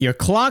Your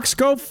clocks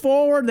go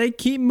forward. They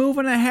keep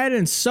moving ahead,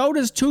 and so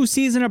does Two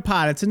Season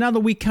Apart. It's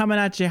another week coming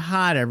at you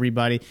hot,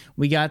 everybody.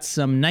 We got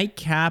some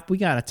nightcap. We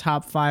got a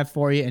top 5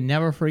 for you, and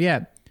never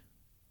forget,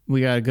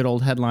 we got a good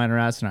old headliner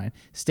asinine.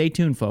 Stay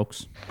tuned,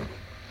 folks.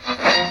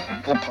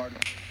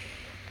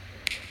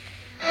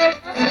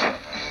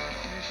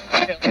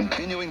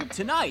 Continuing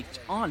Tonight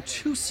on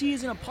Two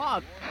Season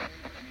Apart,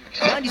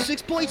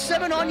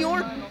 96.7 on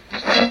your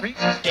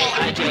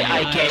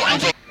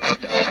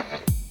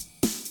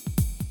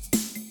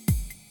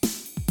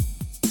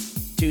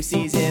Two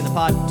season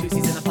apart, two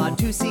season apart,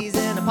 two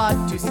season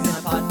apart, two season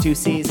apart, two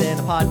season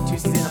apart, two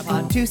season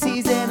apart, two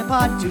season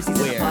apart, two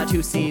season apart,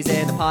 two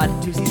season apart,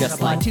 two season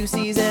just like two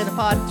season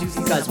apart,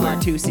 because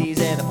we're two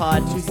season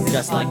apart,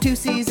 just like two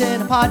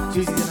season apart,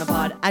 two season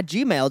apart at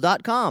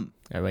gmail.com.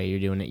 Oh, wait, you're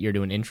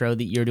doing an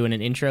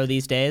intro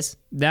these days?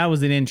 That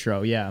was an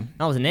intro, yeah.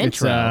 That was an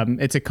intro.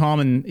 It's a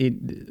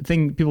common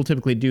thing. People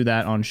typically do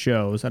that on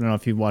shows. I don't know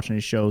if you've watched any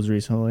shows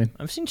recently.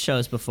 I've seen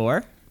shows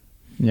before.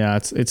 Yeah,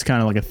 it's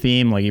kind of like a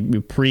theme, like you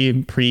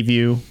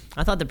preview.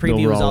 I thought the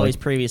preview was always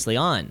previously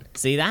on.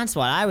 See, that's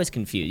why I was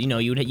confused. You know,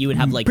 you would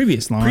have like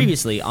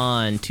previously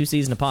on Two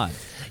Season Apart.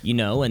 You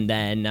know, and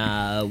then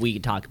we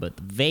could talk about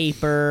the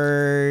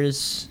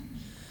vapors.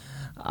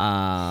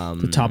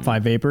 The top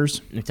 5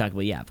 vapors. We talk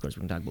about, of course,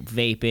 we can talk about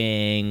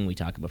vaping. We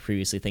talk about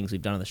previously things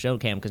we've done on the show,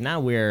 Cam, because now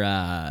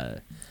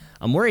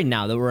I'm worried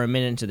now that we're a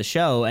minute into the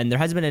show and there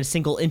hasn't been a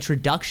single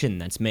introduction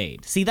that's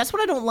made. See, that's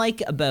what I don't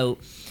like about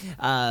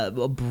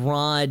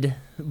broad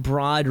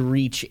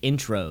reach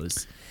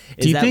intros.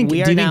 Do you think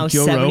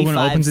Joe Rogan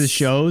opens his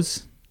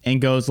shows and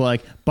goes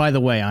like, by the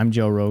way, I'm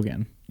Joe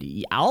Rogan?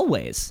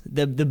 Always.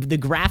 The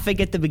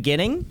graphic at the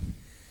beginning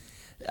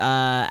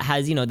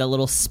has, you know, the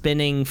little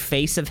spinning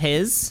face of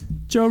his.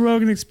 Joe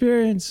Rogan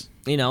Experience.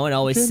 You know, it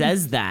always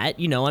says that.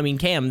 You know, I mean,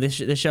 Cam,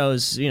 this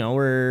show's, you know,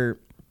 we're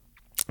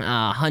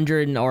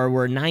 100 or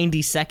we're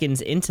 90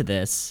 seconds into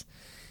this,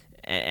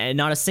 and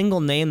not a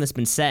single name that's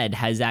been said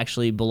has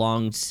actually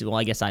belonged to, well,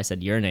 I guess I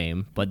said your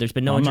name, but there's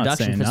been no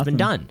introduction that's been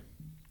done.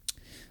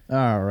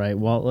 All right,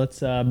 well,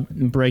 let's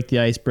break the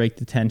ice, break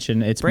the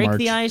tension. It's Break March.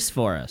 the ice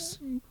for us.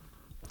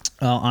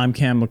 Well, I'm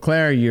Cam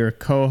LeClaire, your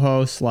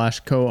co-host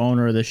 /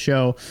 co-owner of the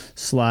show /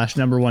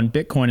 #1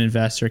 Bitcoin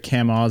investor,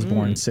 Cam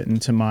Osborne, sitting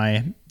to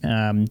my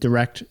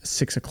direct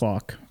 6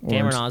 o'clock or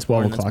Cameron 12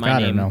 Osborne, o'clock. I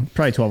don't know,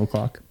 probably 12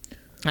 o'clock.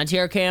 And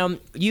here, Cam,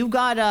 you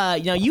got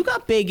you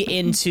got big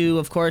into,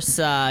 of course,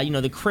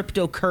 the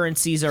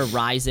cryptocurrencies are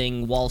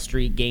rising, Wall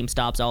Street,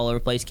 GameStop's all over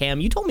the place.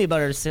 Cam, you told me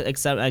about an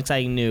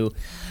exciting new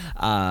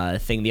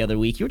thing the other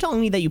week. You were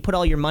telling me that you put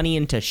all your money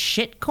into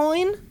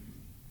shitcoin.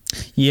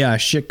 Yeah,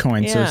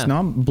 shitcoin. Yeah. So it's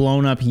not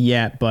blown up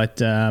yet,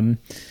 but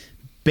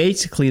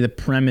basically the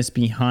premise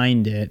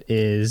behind it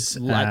is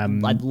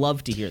I'd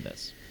love to hear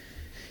this.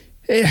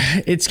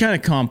 It's kind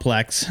of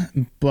complex,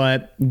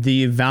 but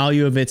the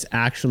value of it's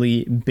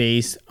actually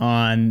based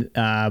on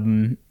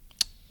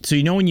so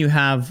you know when you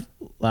have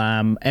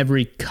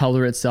every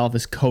color itself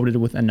is coded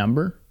with a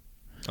number.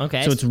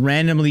 Okay. So it's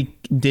randomly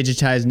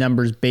digitized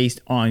numbers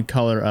based on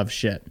color of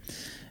shit.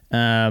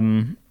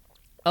 It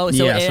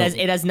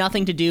has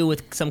nothing to do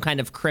with some kind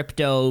of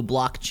crypto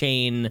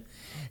blockchain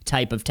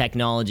type of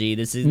technology.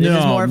 This is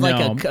more of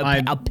like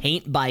a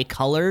paint by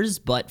colors,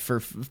 but for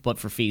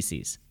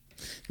feces.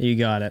 You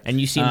got it. And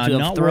you seem to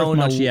have thrown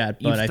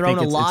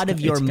a lot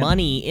of your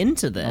money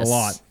into this. A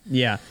lot.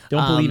 Yeah.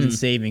 Don't believe in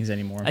savings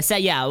anymore. I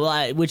said,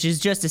 which is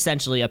just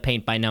essentially a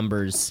paint by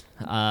numbers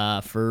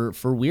for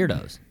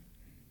weirdos.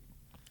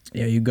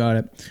 Yeah, you got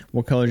it.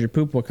 What color's your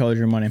poop? What color's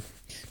your money?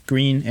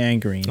 Green and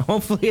green.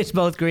 Hopefully it's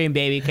both green,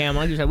 baby. Cam,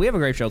 like you said, we have a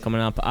great show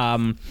coming up.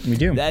 We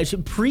do.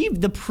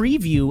 The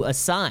preview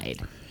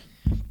aside.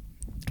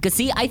 Because,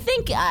 see, I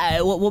think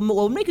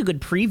we'll make a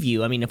good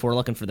preview. I mean, if we're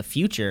looking for the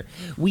future,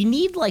 we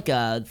need like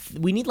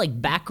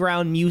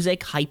background music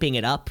hyping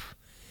it up.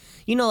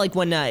 You know, like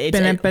when it's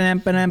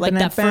like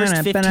that first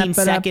 15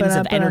 seconds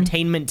of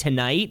Entertainment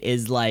Tonight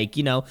is like,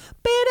 you know,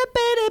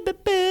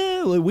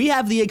 we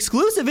have the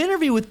exclusive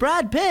interview with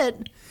Brad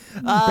Pitt.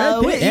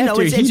 Brad Pitt,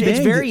 it's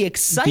very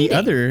exciting. The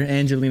other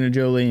Angelina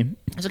Jolie.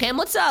 So Cam,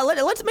 let's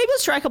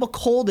try a couple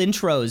cold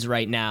intros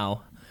right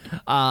now.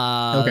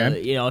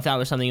 Okay. You know, if that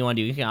was something you want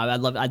to do,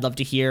 I'd love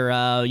to hear.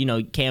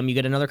 Cam, you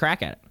get another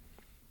crack at it.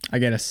 I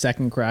get a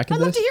second crack at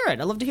I'd love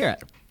to hear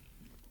it.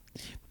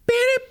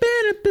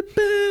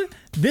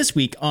 This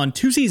week on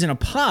Two Season a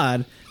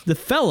Pod, the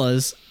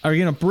fellas are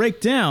gonna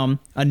break down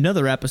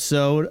another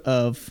episode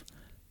of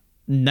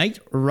Knight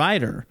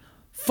Rider,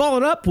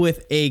 followed up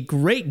with a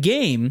great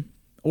game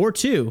or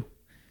two.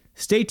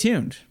 Stay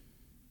tuned.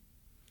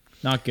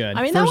 Not good.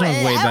 I mean, First one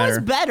was way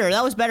better.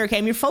 That was better,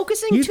 Cam. You're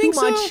focusing too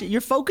much. So?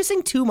 You're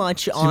focusing too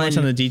much on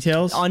the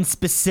details, on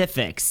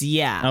specifics.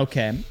 Yeah.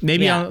 Okay.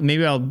 Maybe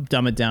I'll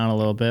dumb it down a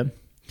little bit.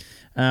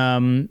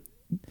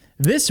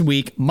 This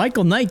week,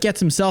 Michael Knight gets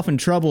himself in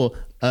trouble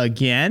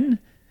again,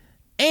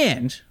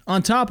 and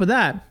on top of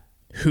that,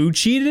 who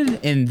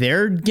cheated in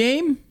their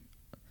game?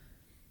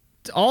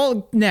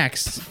 All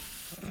next.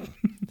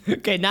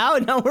 Okay, now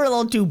we're a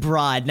little too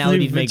broad. Now we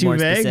need to make Too more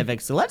vague?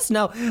 specific. So let us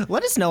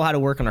know how to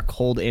work on our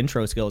cold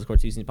intro skills. Of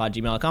course,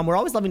 usingpod@gmail.com. We're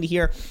always loving to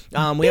hear.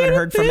 We haven't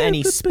heard from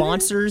any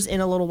sponsors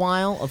in a little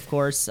while. Of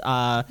course,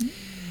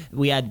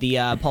 we had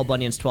the Paul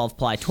Bunyan's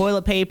 12-ply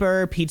toilet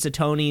paper, Pizza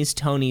Tony's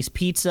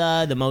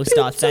Pizza, the most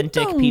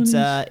authentic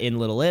pizza in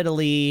Little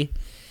Italy.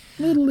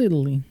 Little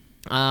Italy.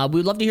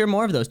 We'd love to hear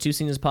more of those.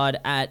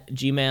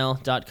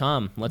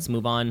 twoseasonspod@gmail.com. Let's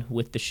move on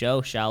with the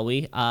show, shall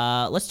we?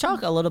 Let's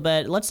talk a little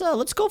bit. Let's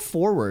go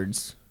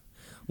forwards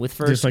with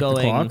first Just like going.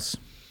 the clocks?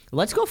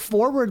 Let's go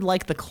forward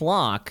like the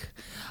clock.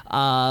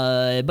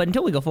 But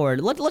until we go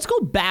forward, let's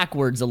go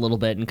backwards a little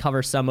bit and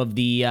cover some of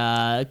the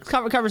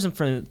cover some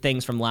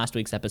things from last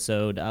week's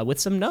episode with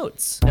some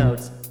notes.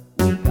 Notes.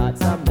 We got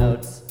some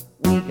notes.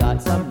 We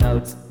got some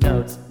notes.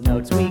 Notes.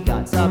 We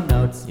got some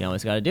notes. You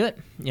always got to do it.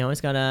 You always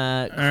got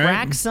to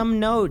crack some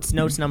notes.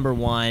 Notes number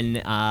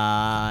 1,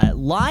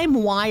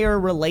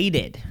 LimeWire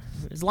related.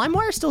 Is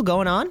LimeWire still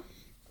going on?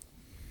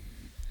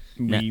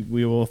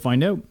 We will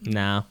find out.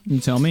 No. You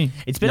tell me.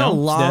 It's been a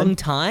long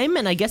time,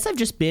 and I guess I've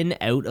just been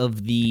out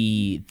of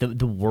the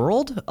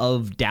world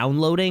of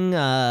downloading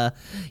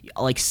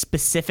like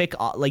specific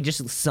like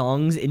just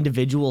songs,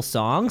 individual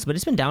songs, but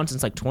it's been down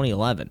since like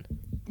 2011.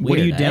 What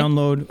do you Weird, eh?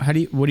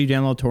 download? What do you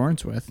download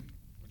torrents with?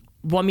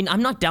 Well, I mean,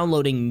 I'm not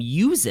downloading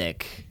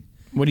music.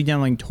 What are you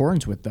downloading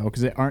torrents with though?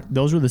 Because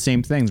those were the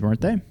same things,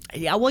 weren't they?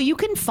 Yeah, well, you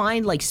can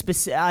find like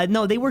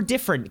no, they were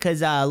different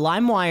because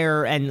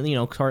LimeWire and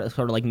sort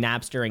of like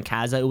Napster and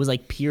Kazaa, it was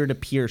like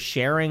peer-to-peer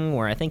sharing,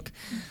 where I think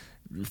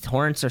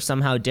torrents are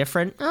somehow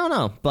different. I don't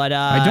know, but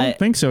I don't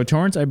think so.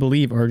 Torrents, I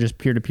believe, are just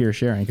peer-to-peer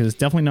sharing because it's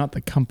definitely not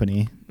the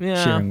company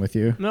sharing with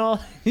you. No,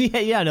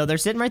 no, they're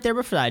sitting right there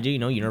beside you.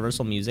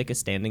 Universal Music is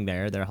standing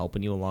there. They're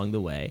helping you along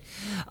the way.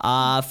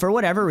 For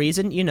whatever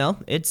reason,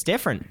 it's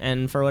different,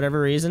 and for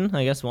whatever reason,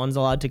 I guess one's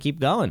allowed to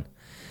keep going,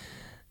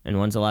 and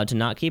one's allowed to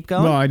not keep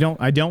going. No,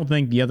 I don't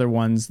think the other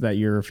ones that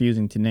you're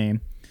refusing to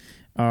name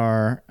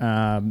are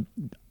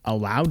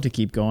allowed to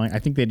keep going. I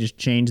think they just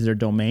change their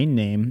domain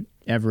name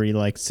every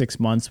like 6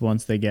 months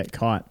once they get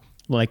caught.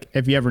 Like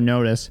if you ever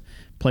notice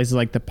places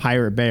like the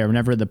Pirate Bay, or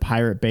whenever the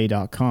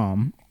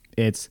piratebay.com,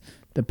 it's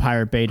the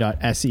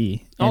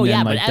piratebay.se. Oh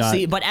yeah, but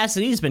like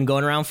SE's been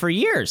going around for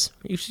years.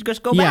 You should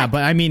just go yeah, back.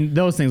 but I mean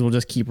those things will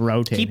just keep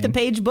rotating. Keep the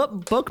page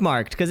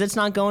bookmarked because it's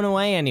not going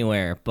away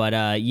anywhere.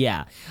 But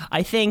yeah,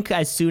 I think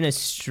as soon as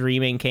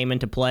streaming came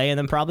into play, and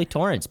then probably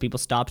torrents, people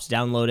stopped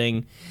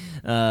downloading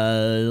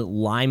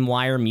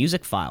LimeWire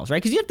music files, right?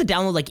 Because you have to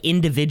download like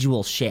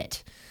individual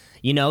shit.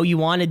 You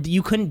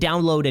couldn't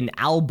download an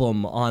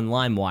album on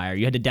LimeWire.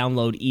 You had to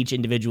download each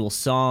individual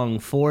song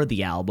for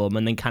the album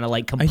and then kind of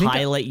like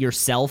compile it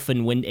yourself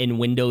in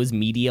Windows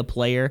Media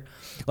Player.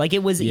 Like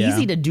it was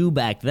easy to do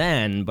back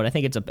then, but I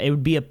think it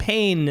would be a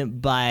pain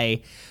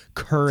by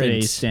current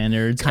today's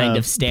standards, kind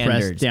of press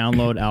standards.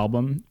 download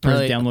album,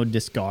 press download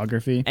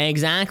discography.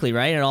 Exactly,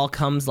 right? It all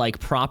comes like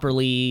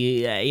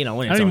properly, when I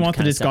don't even want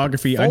the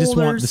discography. I just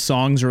want the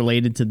songs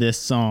related to this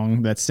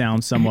song that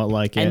sound somewhat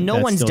like it. And no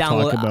one's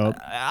downloading. about.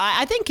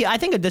 I think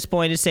at this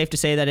point it's safe to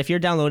say that if you're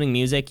downloading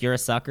music, you're a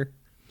sucker.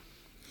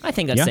 I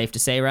think that's safe to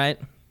say, right?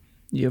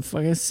 You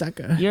fucking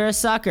sucker. You're a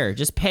sucker.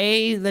 Just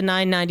pay the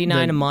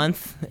 $9.99 a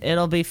month.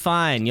 It'll be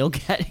fine. You'll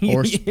get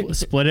or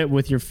split it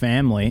with your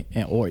family,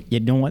 or you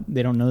know what?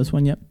 They don't know this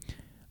one yet.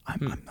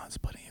 I'm not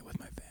splitting it with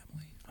my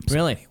family. I'm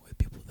Really? splitting it with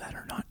people that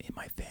are not in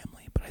my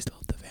family, but I still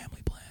have the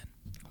family plan.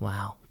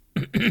 Wow.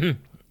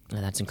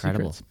 That's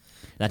incredible. Secrets.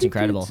 That's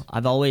incredible.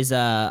 I've always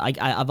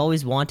I've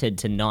always wanted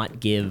to not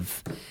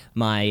give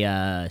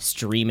my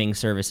streaming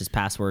service's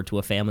password to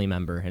a family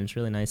member, and it's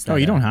really nice. That, Oh,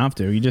 you don't have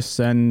to. You just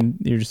send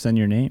your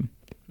name.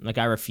 Like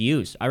I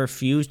refuse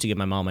to give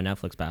my mom a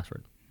Netflix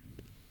password.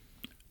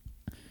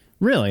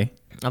 Really?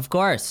 Of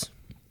course.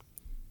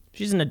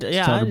 She's an adult.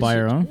 Yeah, tell her to buy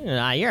her own?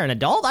 You're an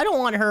adult. I don't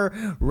want her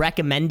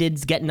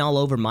recommendeds getting all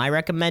over my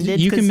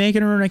recommended. You can make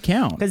it her own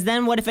account. Because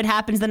then what if it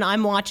happens then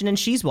I'm watching and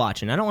she's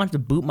watching? I don't have to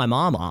boot my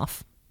mom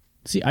off.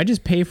 See, I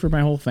just pay for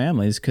my whole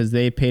family's because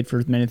they paid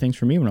for many things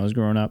for me when I was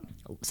growing up.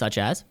 Such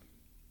as?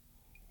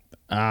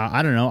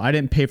 I don't know. I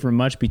didn't pay for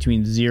much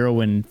between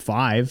 0 and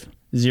 5,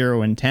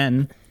 0 and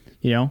 10.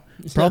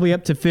 Probably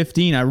up to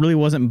 15. I really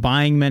wasn't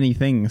buying many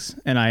things,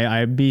 and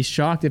I'd be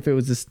shocked if it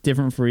was this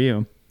different for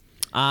you.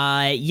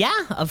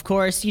 Yeah, of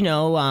course.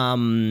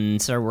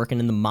 Started working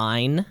in the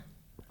mine,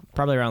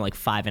 probably around like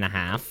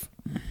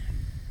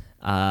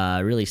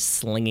 5.5. Really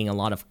slinging a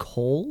lot of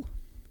coal.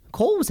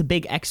 Coal was a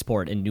big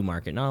export in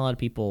Newmarket. Not a lot of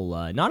people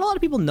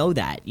know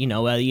that.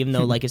 Even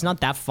though like it's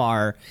not that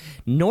far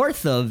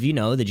north of the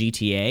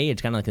GTA.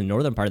 It's kind of like the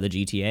northern part of the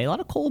GTA. A lot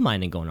of coal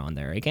mining going on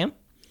there, right, Cam?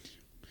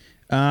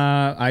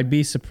 I'd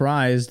be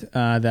surprised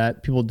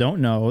that people don't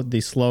know the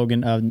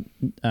slogan of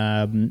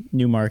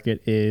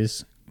Newmarket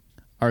is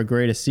 "Our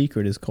greatest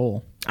secret is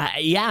coal."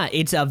 Yeah,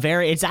 it's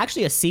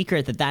actually a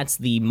secret that's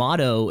the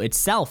motto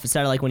itself. It's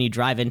sort of like when you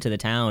drive into the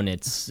town.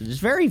 It's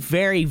very,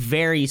 very,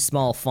 very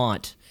small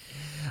font.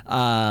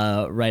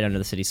 right under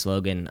the city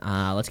slogan.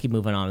 Let's keep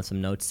moving on with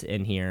some notes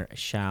in here,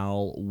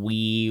 shall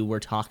we? We're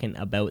talking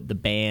about the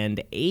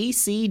band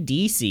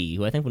AC/DC,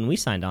 who I think when we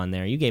signed on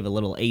there, you gave a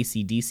little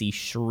AC/DC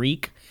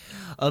shriek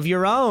of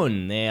your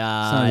own.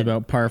 Sounds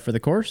about par for the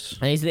course.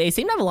 They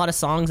seem to have a lot of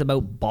songs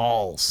about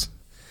balls.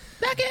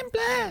 Back in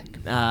black.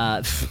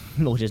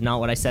 Which is not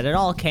what I said at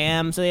all,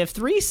 Cam. So they have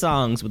 3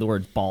 songs with the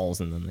word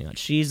balls in them. They got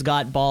She's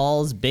Got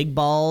Balls, Big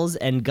Balls,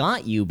 and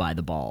Got You by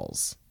the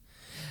Balls.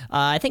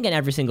 I think in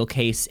every single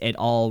case, it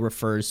all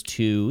refers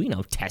to,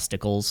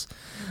 testicles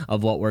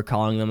of what we're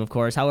calling them, of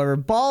course. However,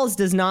 balls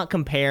does not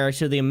compare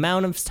to the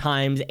amount of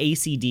times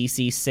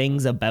AC/DC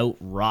sings about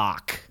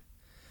rock.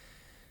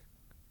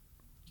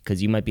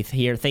 Because you might be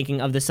here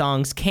thinking of the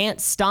songs Can't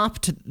Stop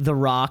the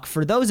Rock,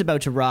 For Those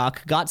About to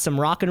Rock, Got Some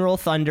Rock and Roll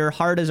Thunder,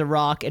 Hard as a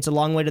Rock, It's a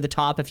Long Way to the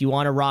Top If You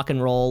Want to Rock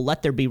and Roll,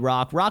 Let There Be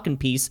Rock, Rock and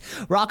Peace,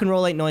 Rock and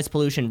Roll Ain't Noise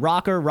Pollution,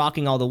 Rocker,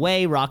 Rocking All the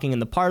Way, Rocking in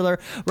the Parlor,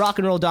 Rock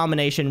and Roll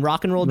Domination,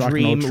 Rock and Roll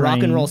Dream,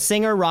 Rock and Roll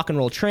Singer, Rock and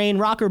Roll Train,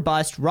 Rock or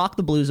Bust, Rock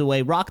the Blues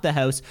Away, Rock the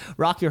House,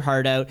 Rock Your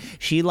Heart Out.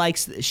 She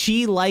likes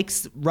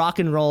rock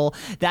and roll.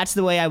 That's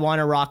the way I want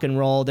to rock and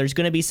roll. There's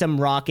going to be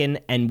some rockin'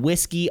 and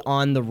whiskey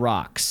on the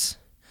rocks.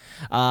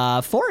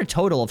 For a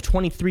total of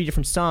 23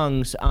 different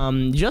songs,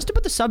 just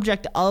about the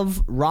subject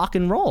of rock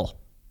and roll.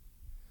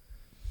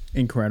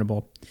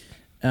 Incredible.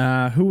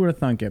 Who would have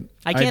thunk it?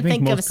 I can't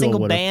think of a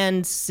single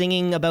band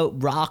singing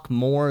about rock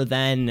more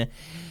than...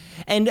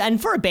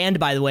 And for a band,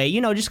 by the way,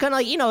 just kind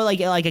of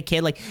like a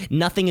kid, like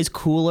nothing is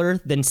cooler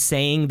than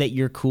saying that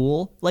you're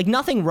cool. Like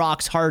nothing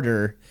rocks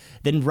harder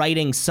than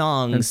writing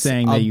songs and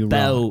saying that you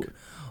about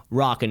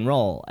rock and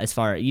roll. As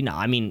far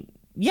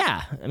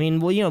yeah.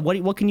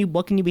 What can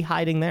you be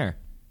hiding there?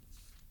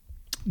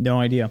 No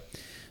idea.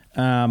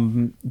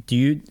 Do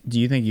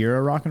you think you're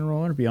a rock and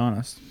roller? Be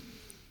honest.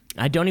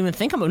 I don't even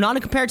think I'm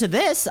not compared to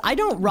this. I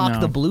don't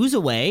rock the blues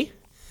away.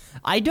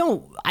 I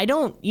don't,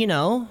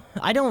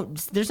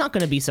 there's not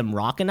going to be some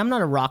rockin'. I'm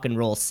not a rock and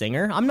roll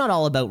singer. I'm not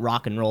all about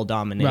rock and roll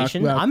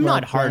domination. I'm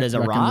not hard as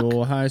a rock. Rock and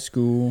roll high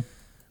school.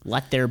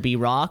 Let there be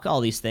rock.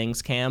 All these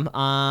things, Cam.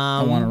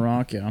 I want to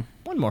rock, yeah.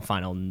 One more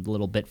final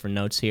little bit for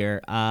notes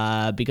here,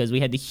 because we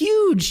had the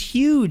huge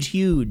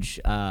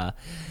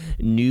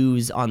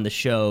news on the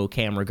show,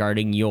 Cam,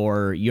 regarding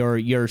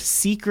your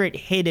secret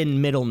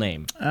hidden middle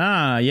name.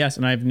 Ah, yes,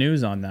 and I have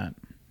news on that.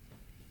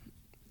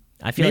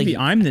 I feel maybe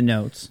I'm the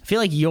notes. I feel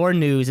like your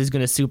news is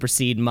going to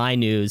supersede my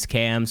news,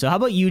 Cam. So how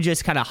about you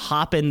just kind of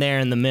hop in there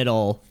in the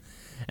middle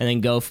and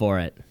then go for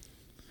it?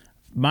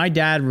 My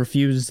dad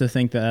refuses to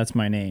think that that's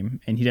my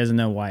name, and he doesn't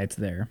know why it's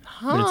there.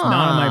 But it's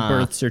not on my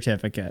birth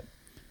certificate.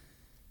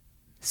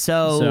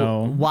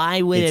 So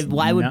why would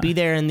it be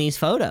there in these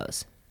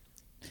photos?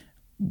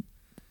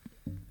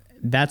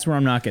 That's where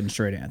I'm not getting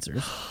straight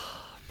answers.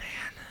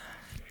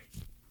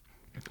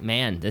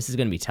 Man, this is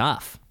going to be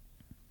tough.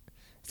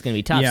 It's going to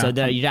be tough. Yeah. So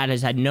your dad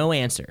has had no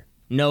answer.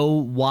 No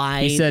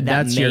why. He said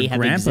that that's may your have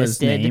grandpa's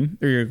existed. name,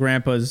 or your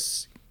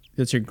grandpa's.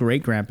 That's your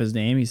great grandpa's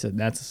name. He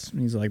said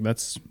he's like,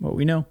 that's what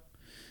we know.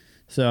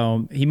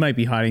 So he might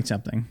be hiding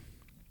something.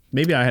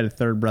 Maybe I had a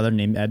third brother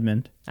named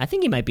Edmund. I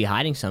think he might be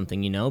hiding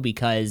something,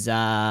 because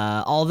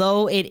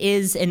although it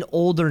is an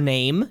older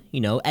name,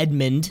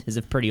 Edmund is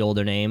a pretty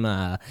older name.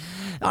 Are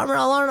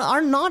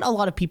not a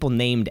lot of people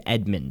named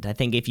Edmund. I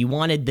think if you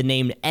wanted the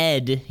name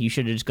Ed, you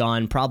should have just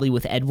gone probably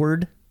with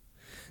Edward.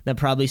 That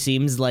probably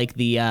seems like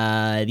the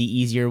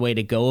easier way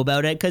to go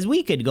about it, because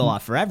we could go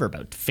off forever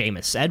about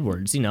famous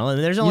Edwards, and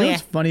there's only...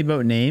 what's funny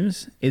about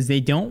names is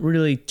they don't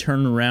really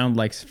turn around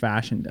like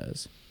fashion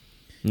does.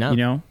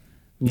 No.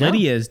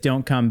 Lydia's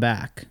don't come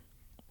back.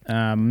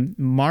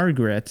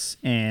 Margaret's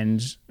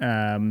and,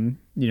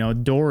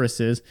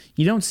 Doris's.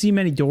 You don't see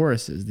many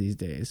Doris's these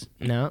days.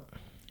 No.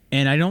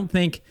 And I don't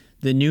think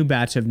the new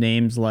batch of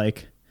names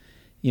like,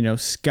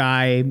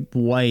 Sky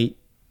White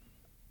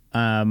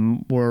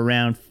were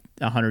around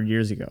 100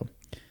 years ago.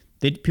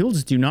 People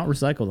just do not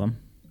recycle them.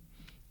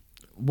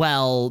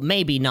 Well,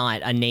 maybe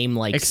not a name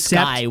like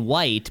Except, Sky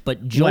White,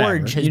 but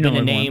George has been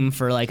a name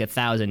for like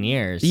 1,000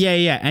 years.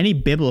 Yeah. Any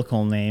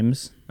biblical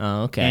names.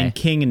 Oh, okay. And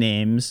king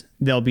names,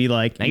 they'll be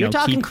like, now you're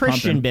talking keep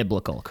Christian pumping.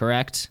 biblical,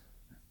 correct?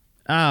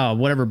 Oh,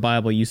 whatever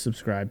Bible you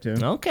subscribe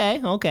to. Okay.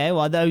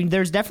 Well,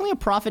 there's definitely a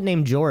prophet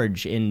named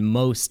George in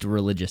most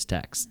religious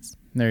texts.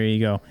 There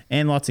you go.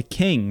 And lots of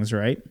kings,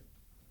 right?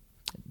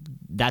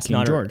 That's King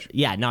not George.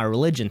 not a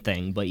religion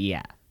thing, but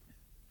yeah.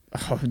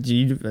 Oh,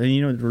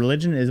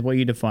 religion is what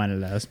you define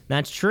it as.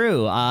 That's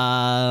true.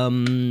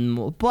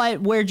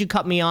 But where'd you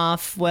cut me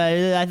off?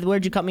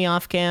 Where'd you cut me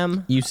off,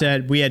 Cam? You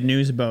said we had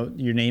news about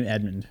your name,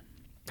 Edmund.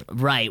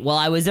 Right. Well,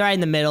 I was right in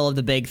the middle of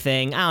the big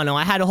thing. I don't know.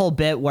 I had a whole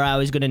bit where I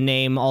was going to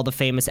name all the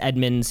famous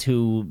Edmonds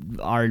who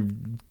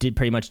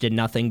pretty much did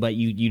nothing, but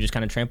you just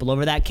kind of trampled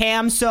over that,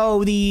 Cam.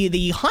 So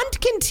the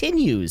hunt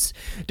continues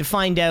to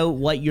find out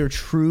what your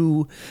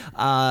true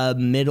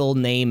middle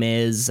name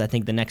is. I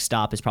think the next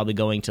stop is probably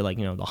going to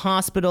the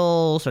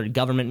hospital, sort of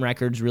government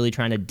records, really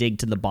trying to dig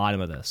to the bottom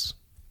of this.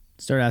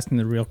 Start asking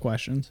the real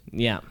questions.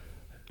 Yeah.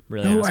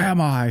 Really. Who am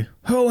I?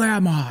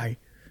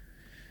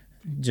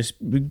 just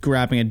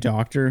grabbing a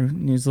doctor.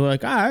 And he's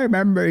like, I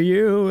remember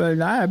you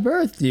and I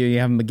birthed you. You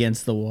have him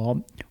against the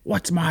wall.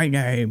 What's my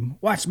name?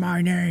 What's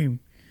my name?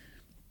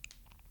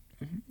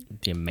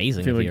 It'd be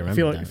amazing I if you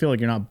remember that. feel like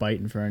you're not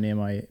biting for any of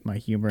my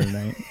humor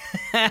tonight.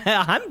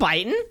 I'm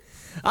biting.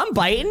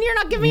 You're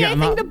not giving me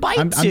anything to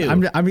bite to.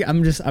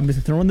 I'm just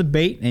throwing the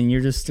bait, and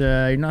you're just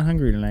you're not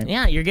hungry tonight.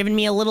 Yeah, you're giving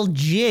me a little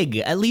jig.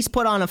 At least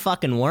put on a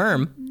fucking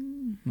worm.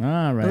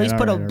 All right. At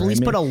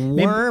least put a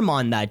worm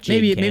on that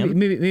jig.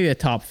 Maybe a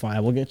top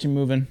 5. We'll get you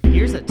moving.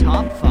 Here's a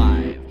top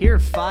 5. Here are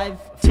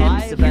 5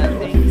 tips about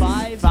things.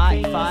 5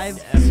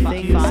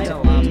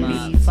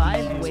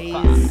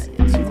 ways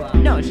to.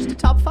 No, it's just a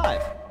top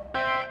 5.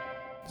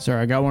 Sorry,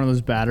 I got one of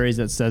those batteries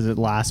that says it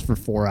lasts for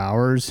 4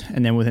 hours,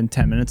 and then within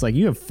 10 minutes, like,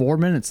 you have 4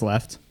 minutes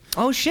left.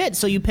 Oh shit!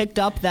 So you picked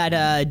up that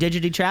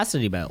Digity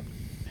Chastity belt.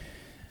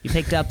 You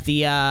picked up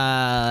the.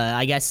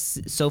 I guess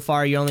so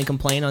far your only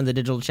complaint on the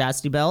Digital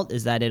Chastity belt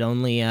is that it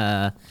only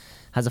has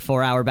a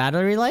 4-hour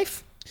battery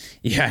life.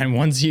 Yeah, and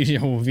once if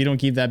you don't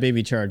keep that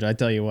baby charged, I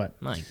tell you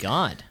what. My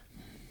God.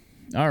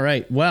 All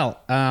right. Well,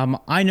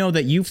 I know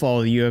that you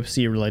follow the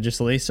UFC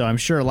religiously, so I'm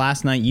sure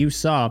last night you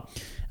saw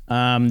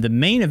the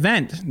main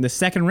event, the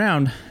second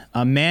round.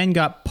 A man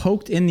got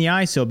poked in the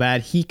eye so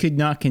bad he could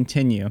not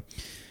continue.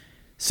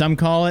 Some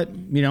call it,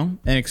 an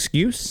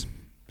excuse.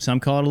 Some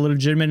call it a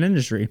legitimate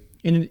injury.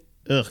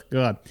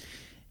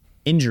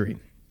 Injury.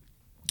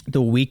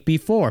 The week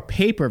before,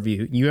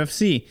 pay-per-view,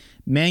 UFC,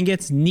 man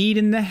gets kneed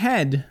in the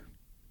head,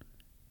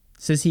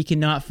 says he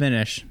cannot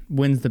finish,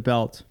 wins the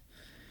belt.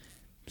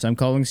 Some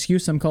call an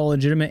excuse, some call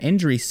legitimate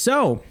injury.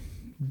 So,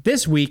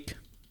 this week,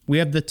 we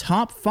have the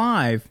top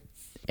 5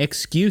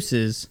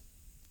 excuses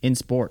in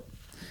sport.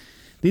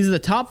 These are the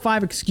top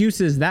 5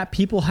 excuses that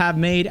people have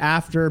made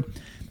after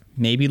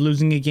maybe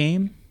losing a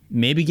game,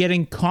 maybe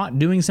getting caught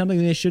doing something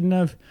they shouldn't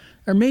have,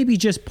 or maybe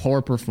just poor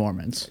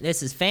performance.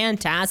 This is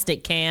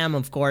fantastic, Cam.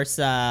 Of course,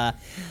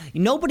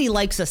 nobody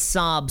likes a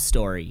sob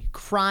story.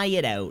 Cry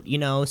it out,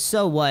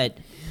 so what?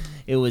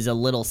 It was a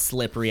little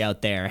slippery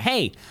out there.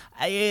 Hey,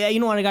 you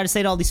know what I got to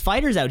say to all these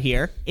fighters out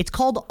here? It's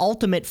called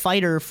Ultimate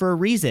Fighter for a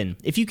reason.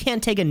 If you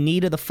can't take a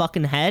knee to the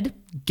fucking head,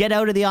 get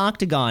out of the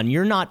octagon.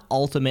 You're not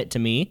ultimate to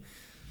me.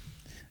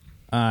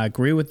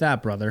 Agree with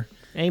that, brother.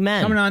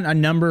 Amen. Coming on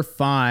number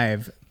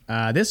 5.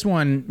 This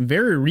one,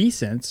 very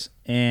recent,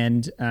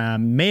 and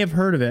may have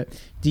heard of it.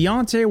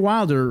 Deontay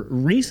Wilder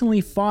recently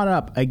fought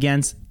up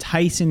against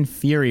Tyson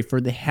Fury for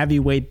the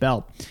heavyweight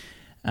belt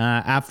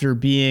after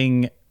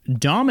being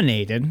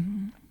dominated,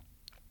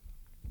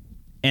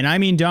 and I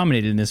mean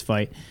dominated in this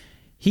fight.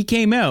 He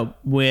came out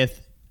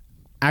with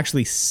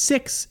actually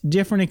 6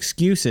 different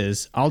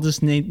excuses. I'll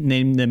just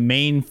name the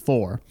main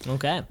 4.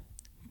 Okay.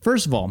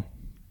 First of all,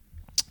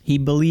 he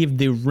believed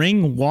the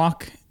ring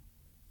walk,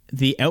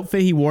 the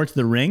outfit he wore to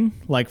the ring,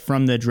 like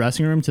from the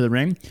dressing room to the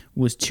ring,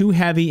 was too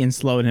heavy and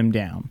slowed him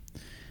down.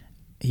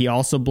 He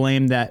also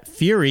blamed that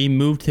Fury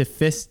moved his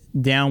fist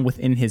down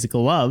within his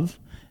glove,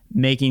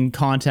 making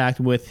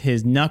contact with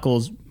his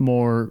knuckles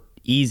more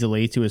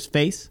easily to his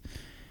face.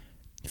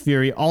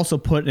 Fury also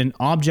put an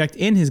object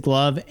in his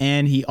glove,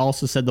 and he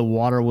also said the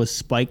water was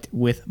spiked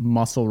with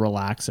muscle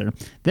relaxer.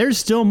 There's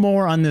still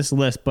more on this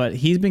list, but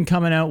he's been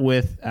coming out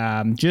with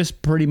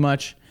just pretty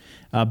much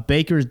a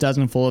baker's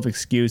dozen full of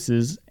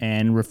excuses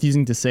and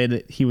refusing to say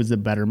that he was the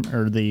better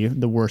or the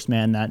worst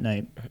man that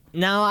night.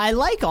 Now, I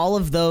like all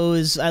of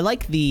those. I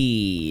like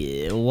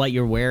the what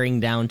you're wearing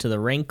down to the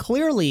ring.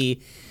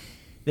 Clearly,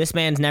 this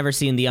man's never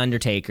seen The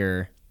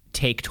Undertaker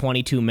take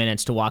 22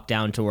 minutes to walk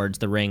down towards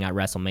the ring at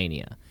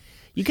WrestleMania.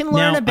 You can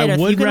learn a bit.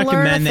 You can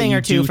learn a thing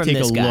or two from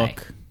this guy.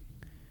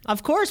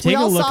 Of course, we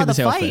all saw the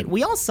fight.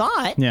 We all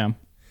saw it. Yeah,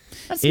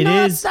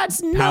 that's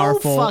That's no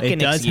powerful. fucking It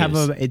does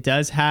excuse. it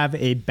does have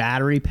a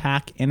battery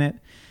pack in it.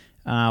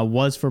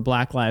 Was for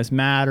Black Lives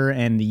Matter,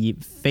 and the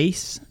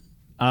face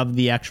of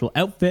the actual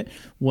outfit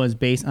was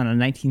based on a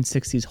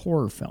 1960s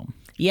horror film.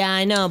 Yeah,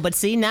 I know, but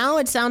see, now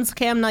it sounds,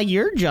 Cam, now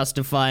you're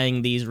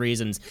justifying these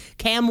reasons.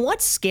 Cam,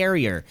 what's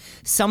scarier?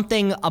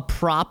 Something a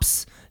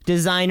props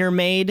designer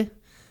made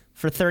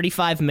for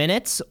 35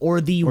 minutes,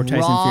 or the Tyson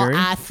raw Fury?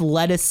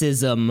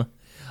 athleticism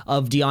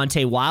of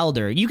Deontay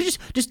Wilder? You could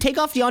just take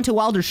off Deontay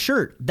Wilder's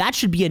shirt. That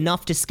should be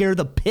enough to scare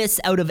the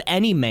piss out of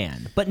any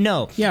man. But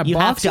no, Yeah, you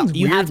have to boxing's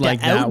you weird have to like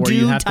that, where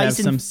you outdo have to have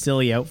Tyson. some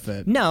silly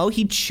outfit. No,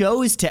 he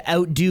chose to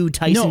outdo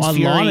Tyson No, a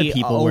Fury lot of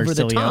people wear over the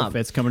silly top.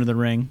 outfits coming to the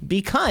ring.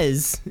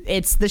 Because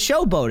it's the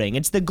showboating.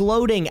 It's the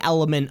gloating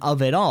element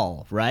of it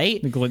all,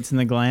 right? The glitz and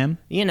the glam.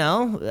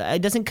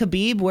 Doesn't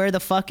Khabib wear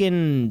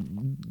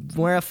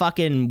a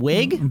fucking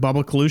wig?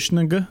 Baba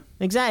Kalushniga.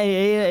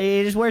 Exactly.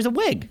 He just wears a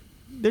wig.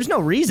 There's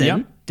no reason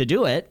Yep. to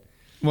do it.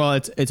 Well,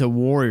 it's a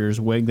warrior's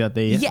wig that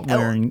they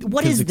wear.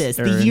 What is this?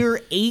 The year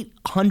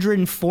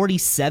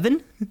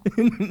 847?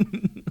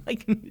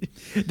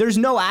 There's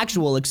no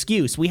actual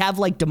excuse. We have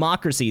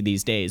democracy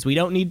these days. We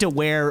don't need to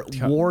wear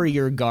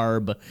warrior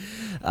garb.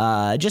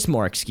 Just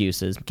more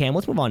excuses. Cam,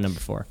 let's move on to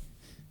number 4.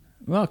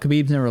 Well,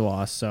 Khabib's never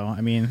lost, so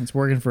I mean, it's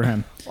working for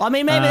him. Well, I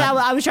mean, maybe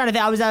I was trying to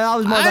think. I was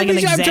more like an I'm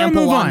example trying to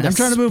move on. the I'm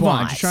trying to move on.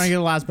 spot. Just trying to get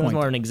a last It was point.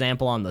 more an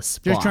example on the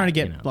spot. Just trying to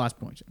get you know. last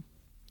points.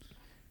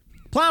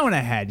 Plowing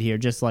ahead here,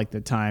 just like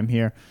the time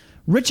here.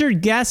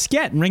 Richard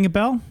Gasquet, ring a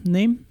bell?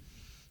 Name?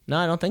 No,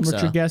 I don't think so.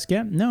 Richard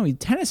Gasquet? No, he's a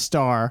tennis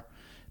star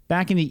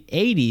back in the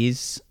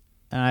 80s,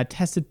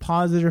 tested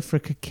positive for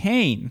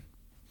cocaine.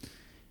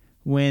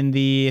 When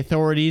the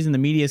authorities and the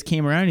media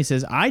came around, he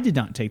says, I did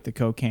not take the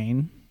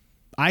cocaine.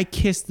 I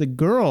kissed the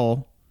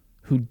girl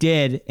who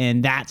did,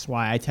 and that's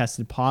why I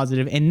tested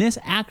positive. And this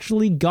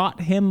actually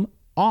got him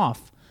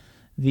off.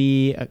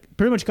 Pretty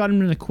much got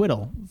him an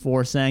acquittal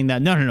for saying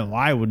that, no,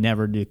 I would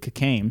never do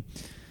cocaine.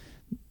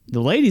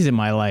 The ladies in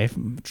my life,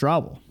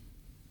 trouble.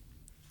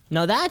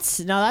 No, that's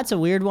a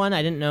weird one.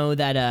 I didn't know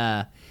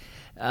that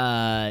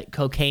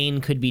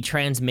cocaine could be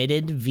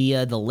transmitted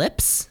via the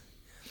lips.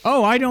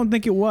 Oh, I don't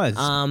think it was.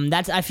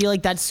 I feel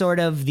like that's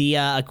sort of the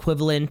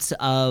equivalent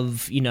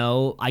of,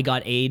 I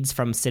got AIDS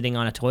from sitting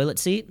on a toilet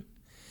seat.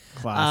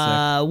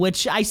 Classic.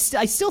 Which I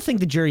still think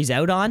the jury's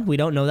out on. We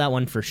don't know that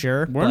one for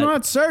sure. We're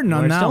not certain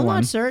on that one. We're still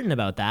not certain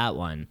about that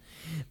one.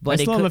 But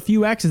I still have a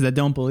few exes that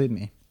don't believe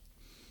me.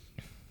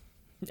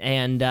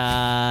 And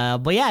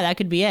but yeah, that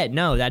could be it.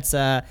 No, that's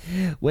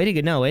way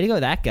to go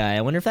that guy.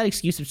 I wonder if that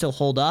excuse would still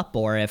hold up,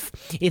 or if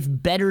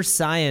better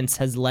science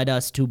has led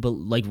us to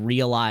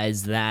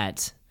realize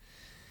that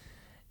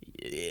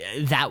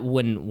that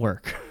wouldn't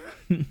work.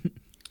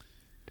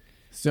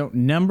 So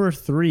number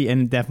 3,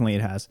 and definitely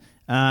it has.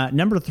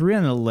 Number 3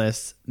 on the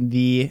list,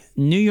 the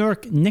New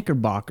York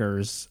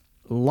Knickerbockers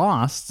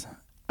lost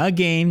a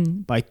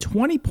game by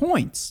 20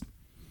 points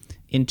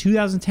in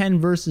 2010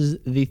 versus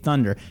the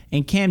Thunder.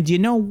 And Cam, do you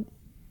know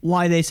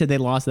why they said they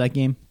lost that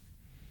game?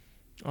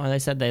 Oh, they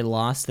said they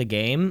lost the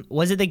game?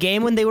 Was it the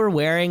game when they were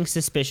wearing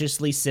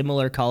suspiciously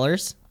similar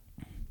colors?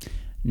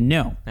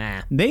 No.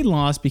 They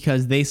lost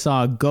because they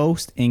saw a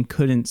ghost and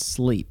couldn't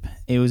sleep.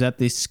 It was at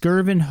the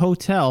Skirvin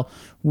Hotel,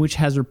 which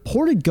has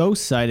reported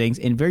ghost sightings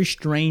and very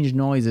strange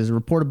noises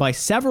reported by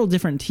several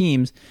different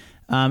teams.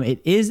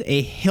 It is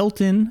a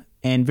Hilton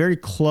and very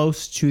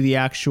close to the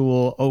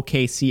actual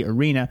OKC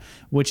arena,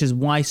 which is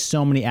why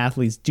so many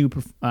athletes do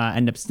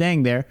end up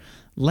staying there.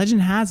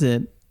 Legend has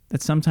it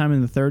that sometime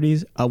in the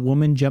 30s, a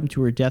woman jumped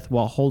to her death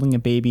while holding a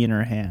baby in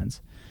her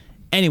hands.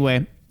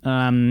 Anyway,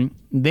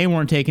 they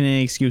weren't taking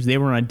any excuse. They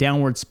were on a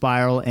downward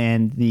spiral,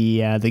 and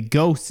the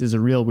ghost is a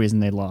real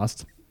reason they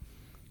lost.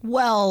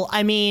 Well,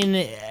 I mean,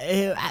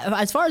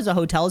 as far as the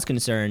hotel is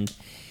concerned,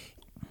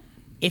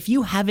 if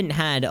you haven't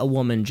had a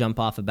woman jump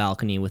off a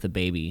balcony with a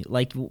baby,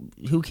 like,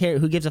 who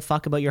cares? Who gives a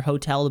fuck about your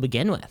hotel to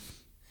begin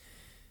with?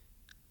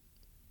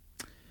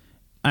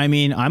 I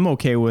mean, I'm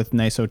okay with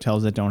nice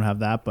hotels that don't have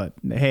that, but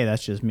hey,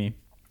 that's just me.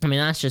 I mean,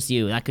 that's just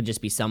you. That could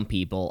just be some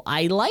people.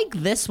 I like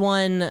this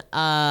one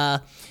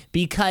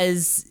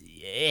because,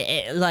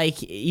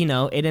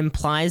 it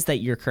implies that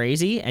you're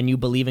crazy and you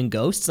believe in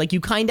ghosts. Like, you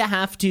kind of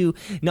have to,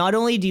 not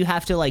only do you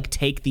have to,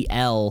 take the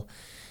L,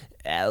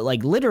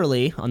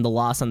 literally on the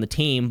loss on the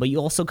team, but you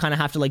also kind of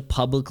have to,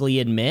 publicly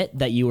admit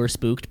that you were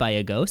spooked by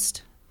a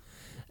ghost.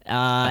 You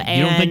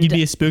don't think you'd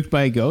be spooked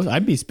by a ghost?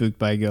 I'd be spooked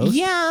by a ghost.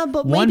 Yeah,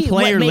 but one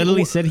player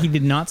literally said he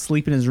did not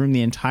sleep in his room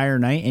the entire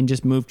night and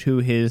just moved to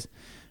his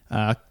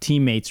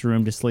teammate's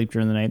room to sleep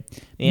during the night.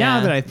 Yeah.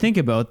 Now that I think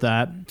about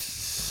that,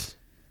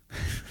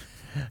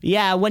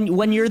 yeah,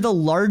 when you're the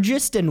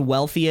largest and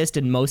wealthiest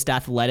and most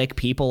athletic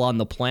people on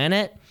the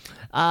planet,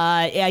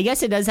 I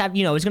guess it does have,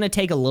 it's going to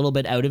take a little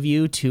bit out of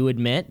you to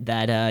admit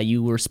that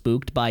you were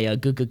spooked by a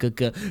ghost.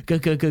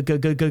 And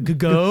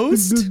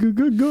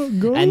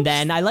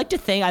then I like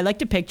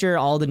to picture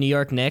all the New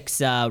York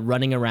Knicks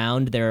running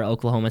around their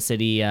Oklahoma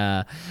City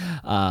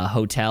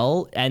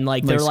hotel, and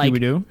they're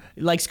Scooby-Doo?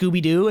 like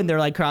Scooby-Doo, and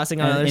they're crossing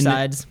on other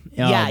sides.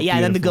 Yeah,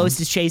 and then the ghost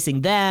is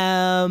chasing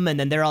them, and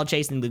then they're all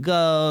chasing the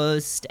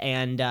ghost,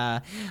 and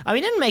it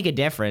didn't make a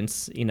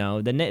difference.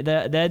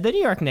 The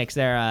New York Knicks,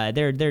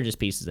 they're just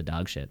pieces of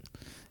dog shit.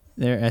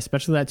 There,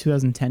 especially that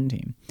 2010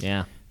 team.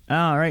 Yeah.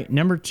 All right,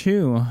 number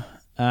 2,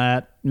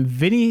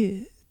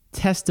 Vinny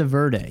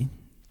Testaverde.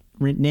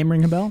 Name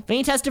ring a bell?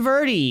 Vinny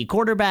Testaverde,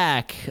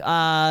 quarterback.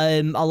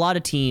 A lot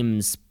of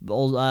teams.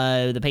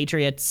 The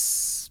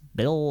Patriots,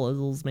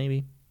 Bills,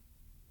 maybe.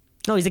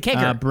 No, he's a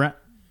kicker.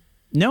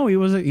 No, he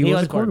was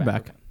a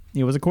quarterback.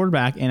 He was a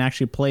quarterback and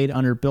actually played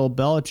under Bill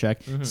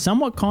Belichick,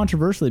 somewhat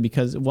controversially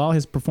because while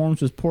his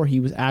performance was poor, he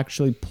was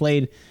actually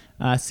played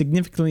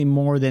significantly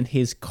more than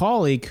his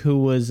colleague who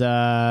was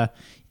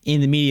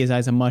in the media's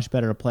eyes a much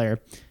better player.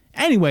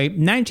 Anyway,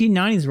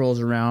 1990s rolls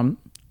around.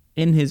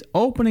 In his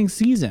opening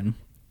season,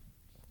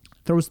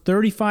 throws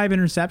 35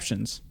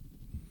 interceptions.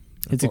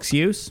 His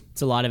excuse?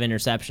 It's a lot of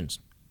interceptions.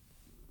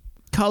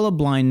 Color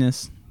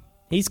blindness.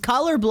 He's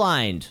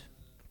colorblind.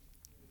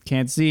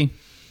 Can't see.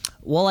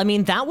 Well,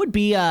 that would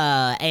be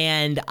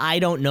and I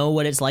don't know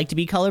what it's like to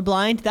be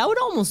colorblind. That would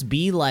almost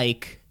be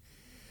like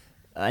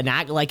an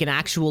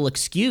actual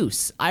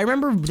excuse. I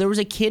remember there was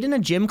a kid in a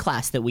gym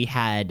class that we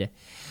had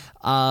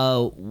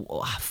I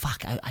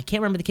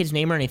can't remember the kid's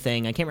name or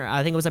anything. I can't remember.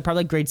 I think it was like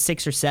probably like grade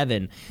 6 or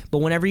 7. But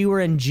whenever you were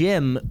in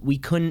gym, we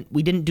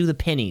didn't do the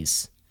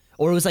pennies.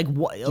 Or it was like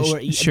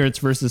Shirts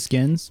versus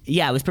skins.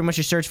 Yeah, it was pretty much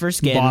your shirts versus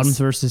skins. Bottoms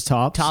versus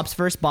tops. Tops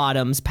versus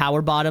bottoms.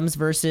 Power bottoms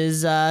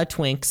versus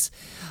twinks.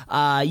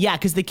 Yeah,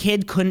 because the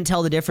kid couldn't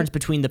tell the difference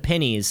between the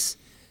pennies.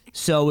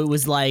 So it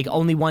was like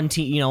only one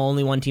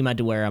team had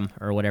to wear them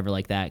or whatever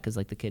like that because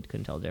like the kid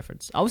couldn't tell the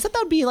difference. I always thought that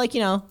would be like,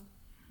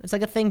 it's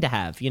like a thing to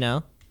have,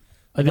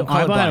 I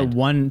had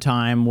one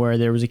time where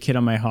there was a kid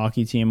on my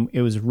hockey team.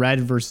 It was red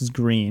versus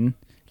green,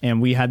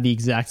 and we had the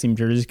exact same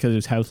jerseys because it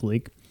was house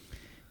league.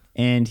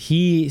 And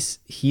he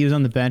was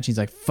on the bench. He's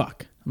like,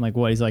 "Fuck." I'm like,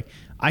 "What?" He's like,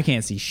 "I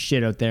can't see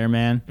shit out there,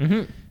 man."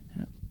 Mm-hmm.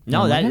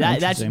 No,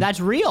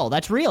 that's real.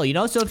 That's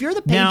real. So if you're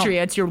the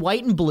Patriots, you're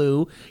white and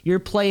blue. You're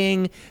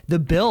playing the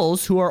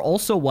Bills, who are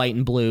also white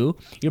and blue.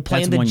 You're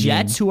playing the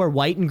Jets, who are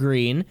white and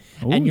green,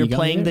 and you're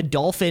playing the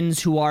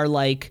Dolphins, who are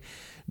like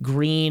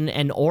green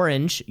and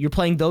orange. You're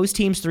playing those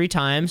teams 3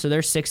 times, so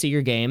there's 6 of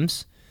your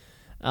games.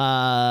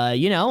 Hell,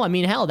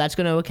 that's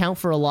going to account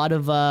for a lot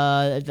of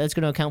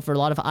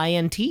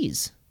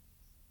INTs.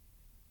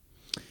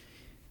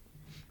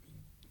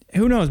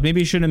 Who knows?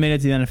 Maybe you shouldn't have made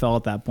it to the NFL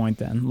at that point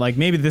then. Like,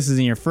 maybe this is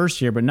in your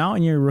first year, but not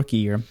in your rookie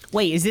year.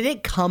 Wait, did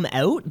it come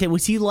out?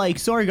 Was he like,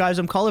 sorry guys,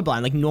 I'm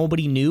colorblind? Like,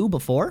 nobody knew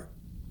before?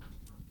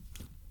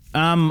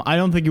 I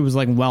don't think it was,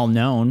 like, well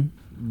known.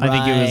 I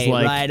think it was,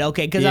 like... Right,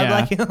 okay, because I'm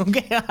like,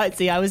 okay,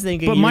 see, I was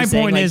thinking... But my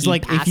point is,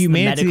 like, if you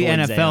made it to the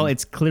NFL,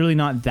 it's clearly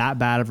not that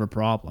bad of a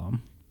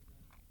problem.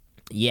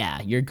 Yeah,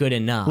 you're good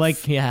enough.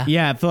 Like,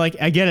 yeah, so, like,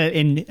 I get it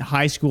in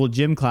high school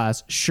gym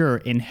class, sure.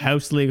 In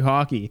house league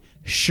hockey,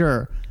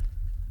 sure.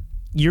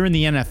 You're in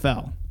the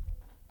NFL.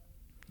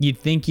 You'd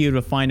think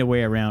you'd find a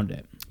way around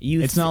it.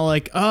 It's not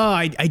like,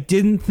 I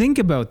didn't think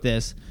about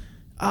this.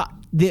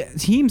 The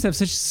teams have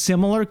such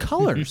similar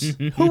colors.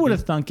 Who would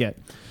have thunk it?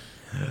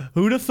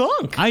 Who'd have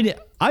thunk? I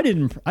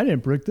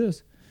didn't brick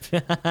this.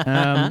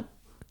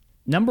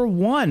 Number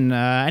 1.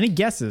 Any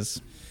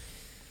guesses?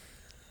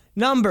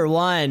 Number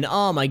 1.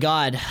 Oh my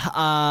God.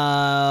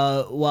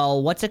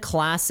 Well, what's a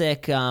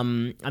classic?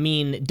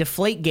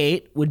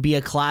 Deflategate would be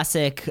a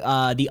classic.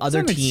 The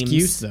other teams.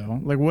 Excuse though.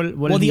 Like what?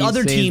 Well, the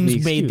other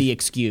teams made the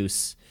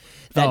excuse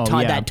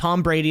that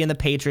Tom Brady and the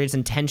Patriots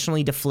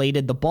intentionally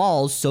deflated the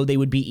balls so they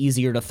would be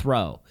easier to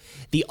throw.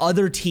 The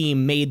other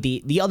team made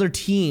the other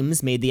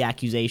teams made the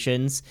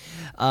accusations.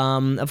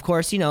 Of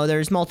course,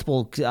 there's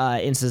multiple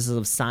instances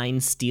of sign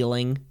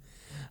stealing.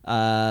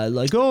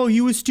 Like, oh,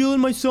 he was stealing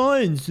my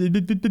signs.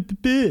 But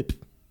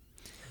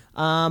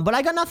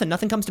I got nothing.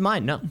 Nothing comes to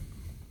mind. No.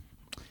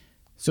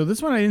 So this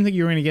one I didn't think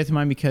you were going to get to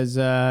mine because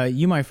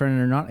you, my friend,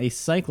 are not a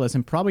cyclist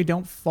and probably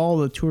don't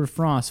follow the Tour de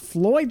France.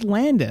 Floyd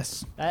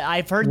Landis.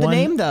 I've heard the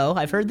name, though.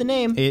 I've heard the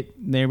name.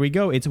 There we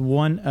go. It's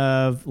one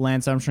of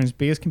Lance Armstrong's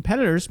biggest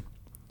competitors.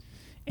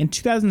 In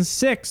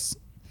 2006,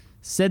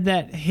 said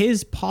that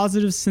his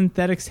positive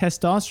synthetic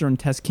testosterone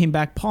test came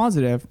back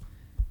positive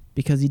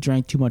because he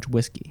drank too much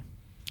whiskey.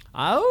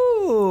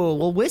 Oh,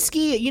 well,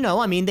 whiskey,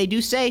 they do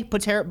say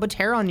put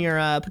hair on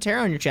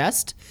your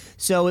chest.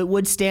 So it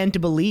would stand to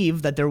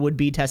believe that there would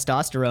be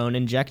testosterone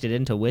injected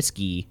into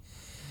whiskey.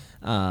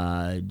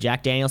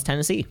 Jack Daniel's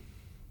Tennessee.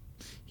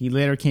 He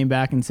later came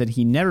back and said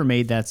he never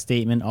made that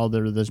statement,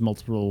 although there's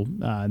multiple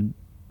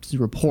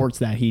reports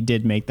that he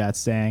did make that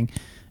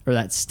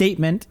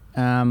statement,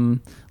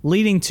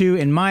 leading to,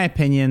 in my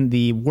opinion,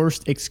 the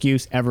worst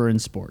excuse ever in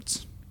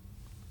sports.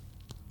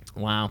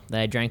 Wow, that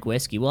I drank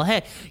whiskey. Well,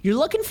 hey, you're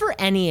looking for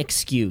any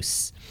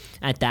excuse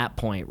at that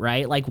point,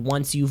 right? Like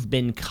once you've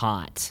been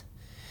caught.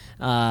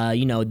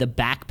 The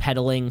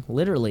backpedaling,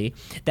 literally,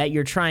 that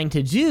you're trying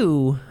to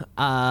do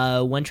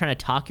when trying to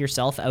talk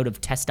yourself out of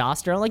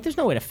testosterone. Like, there's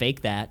no way to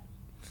fake that.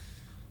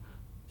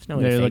 There's no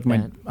way to fake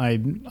that.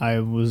 I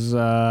was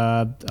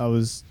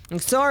I'm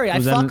sorry, I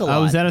fuck a lot. I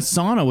was at a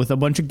sauna with a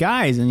bunch of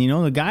guys, and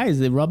the guys,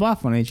 they rub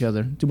off on each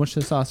other. Too much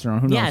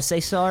testosterone. Who knows? Yeah, say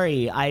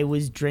sorry. I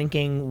was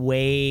drinking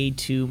way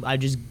too. I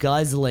was just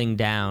guzzling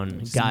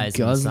down guys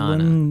in the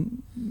sauna.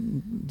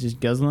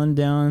 Just guzzling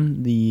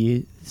down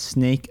the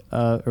snake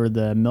or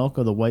the milk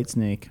of the white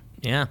snake.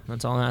 Yeah,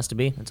 that's all it has to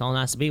be. That's all it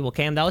has to be. Well,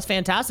 Cam, that was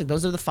fantastic.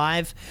 Those are the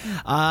 5,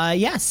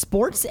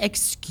 sports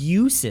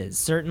excuses.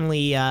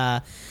 Certainly,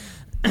 no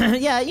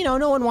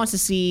one wants to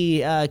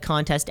see a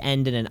contest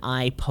end in an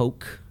eye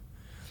poke.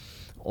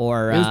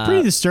 Or it was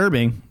pretty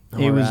disturbing.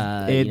 He was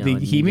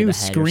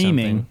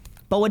screaming.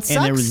 But what sucks,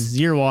 and there was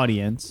zero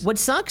audience. What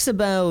sucks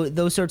about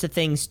those sorts of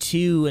things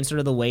too, and sort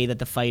of the way that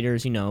the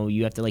fighters,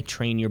 you have to like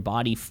train your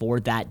body for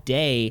that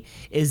day,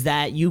 is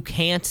that you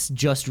can't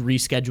just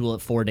reschedule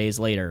it 4 days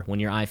later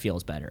when your eye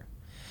feels better.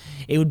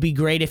 It would be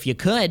great if you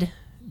could,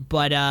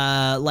 but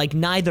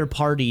neither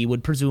party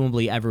would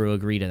presumably ever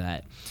agree to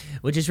that,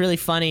 which is really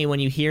funny when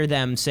you hear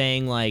them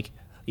saying like,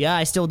 yeah,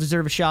 I still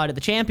deserve a shot at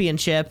the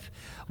championship.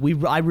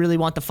 I really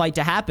want the fight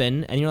to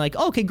happen. And you're like,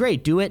 okay,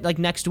 great. Do it like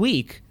next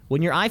week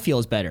when your eye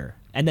feels better.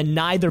 And then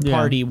neither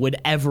party would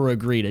ever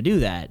agree to do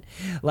that.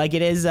 Like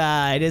it is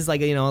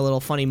like, you know, a little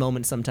funny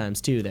moment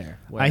sometimes too there.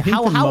 I think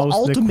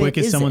the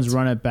quickest someone's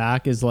run it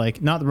back is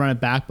like, not run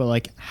it back, but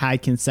like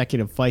had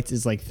consecutive fights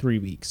is like 3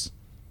 weeks.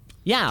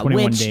 Yeah,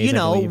 which, days, you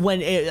know,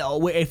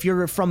 if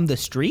you're from the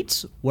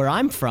streets where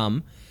I'm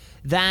from,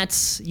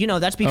 that's, you know,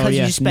 that's because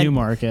you spent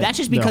Newmarket. That's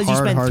just because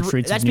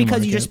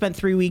you just spent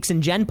 3 weeks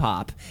in Gen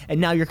Pop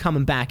and now you're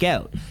coming back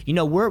out. You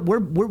know, we're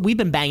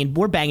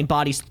banging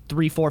bodies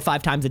 3, 4,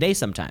 5 times a day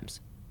sometimes.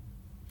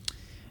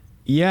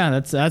 Yeah,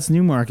 that's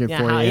Newmarket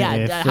for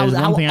you.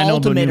 How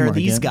ultimate are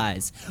these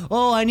guys?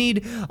 Oh, I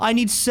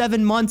need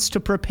 7 months to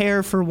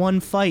prepare for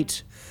one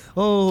fight.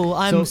 Oh,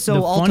 I'm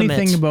so ultimate. The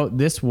funny thing about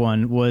this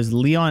one was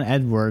Leon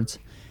Edwards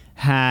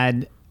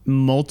had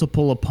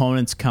multiple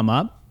opponents come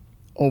up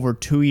over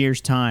 2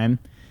 years' time.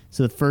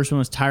 So the first one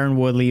was Tyron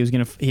Woodley.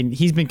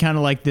 He's been kind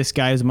of like this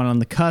guy who's been on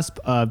the cusp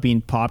of being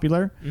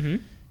popular. Mm-hmm.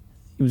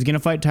 He was going to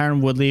fight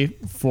Tyron Woodley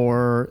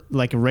for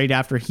like right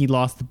after he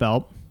lost the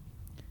belt.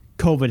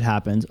 COVID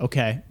happens.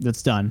 Okay,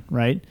 that's done,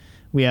 right?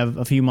 We have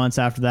a few months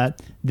after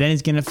that. Then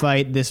he's going to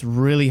fight this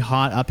really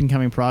hot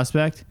up-and-coming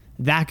prospect.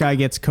 That guy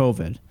gets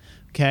COVID.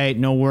 Okay,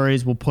 no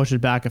worries. We'll push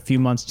it back a few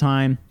months'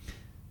 time.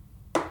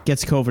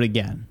 Gets COVID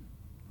again,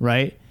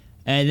 right?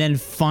 And then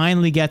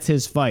finally gets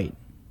his fight.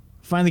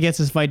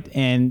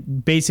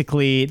 And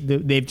basically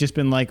they've just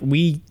been like,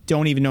 we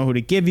don't even know who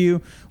to give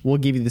you. We'll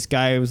give you this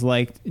guy who's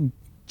like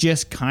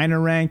just kind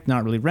of ranked,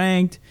 not really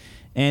ranked.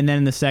 And then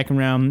in the second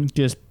round,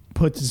 just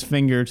puts his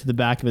finger to the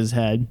back of his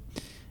head.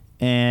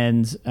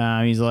 And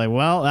he's like,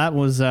 well, that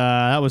was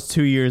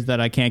 2 years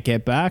that I can't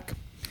get back.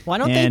 Why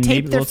don't they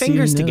tape their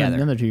fingers together?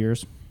 Another 2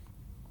 years.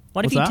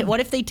 What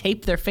if they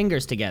tape their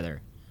fingers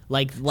together?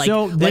 Like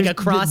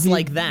across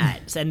like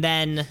that. And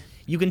then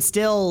you can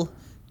still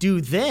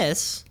do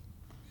this.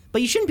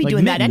 But you shouldn't be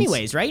doing that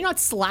anyways, right? You're not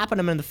slapping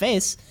them in the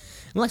face.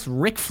 Unless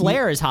Ric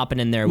Flair is hopping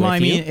in there with you. Well, I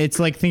mean, it's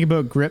like, think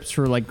about grips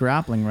for like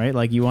grappling, right?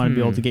 Like you want to be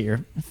able to get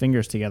your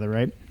fingers together,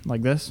 right?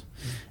 Like this.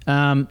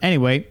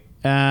 Anyway,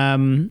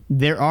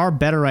 there are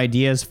better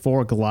ideas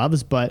for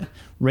gloves, but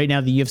right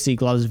now the UFC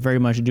gloves very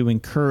much do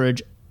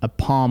encourage a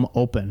palm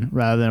open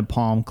rather than a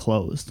palm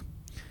closed.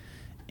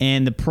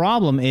 And the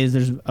problem is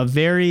there's a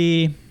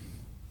very,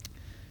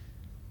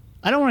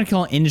 I don't want to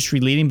call it industry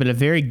leading, but a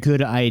very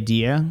good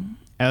idea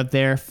out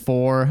there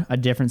for a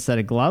different set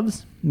of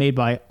gloves made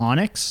by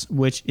Onyx,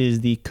 which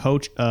is the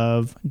coach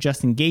of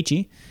Justin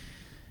Gaethje.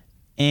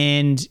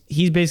 And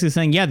he's basically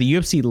saying, yeah, the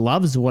UFC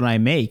loves what I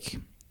make,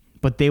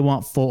 but they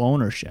want full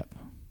ownership.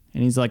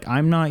 And he's like,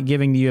 I'm not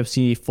giving the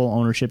UFC full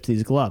ownership to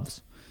these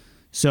gloves.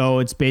 So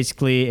it's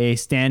basically a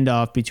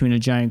standoff between a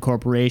giant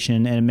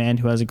corporation and a man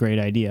who has a great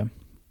idea.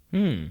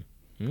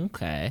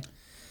 Okay.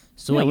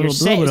 So what you're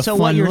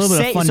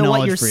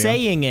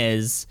saying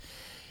is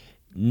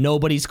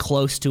nobody's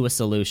close to a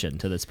solution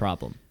to this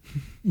problem.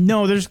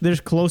 No, there's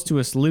close to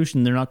a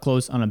solution. They're not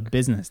close on a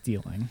business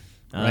dealing,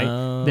 right?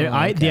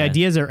 Okay. The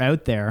ideas are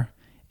out there.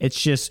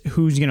 It's just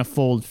who's going to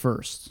fold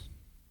first.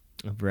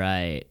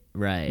 Right.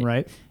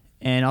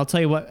 And I'll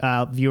tell you what,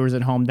 viewers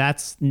at home,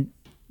 that's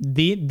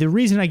the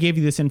reason I gave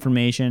you this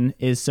information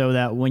is so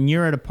that when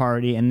you're at a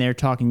party and they're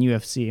talking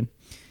UFC,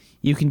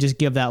 you can just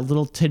give that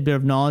little tidbit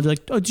of knowledge like,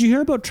 oh, did you hear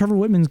about Trevor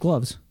Whitman's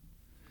gloves?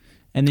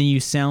 And then you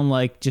sound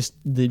like just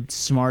the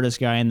smartest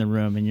guy in the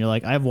room. And you're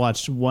like, I've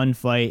watched one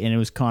fight and it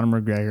was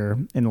Conor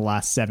McGregor in the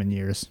last 7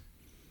 years.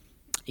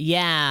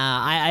 Yeah,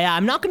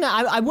 I'm not gonna.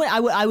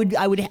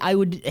 I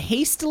would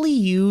hastily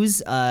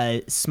use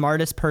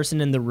smartest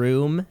person in the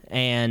room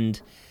and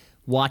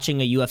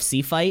watching a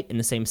UFC fight in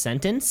the same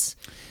sentence.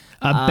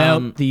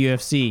 About the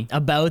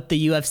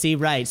UFC,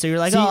 right? So you're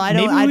like,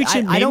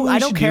 I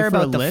don't care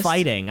about the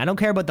fighting. I don't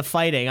care about the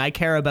fighting. I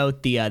care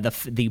about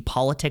the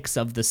politics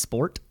of the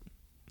sport.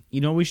 You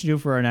know what we should do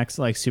for our next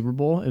like Super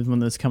Bowl is when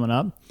this is coming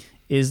up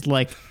is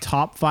like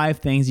top 5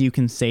 things you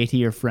can say to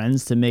your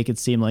friends to make it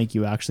seem like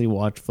you actually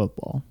watch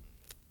football.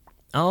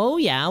 Oh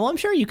yeah, well I'm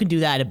sure you can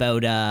do that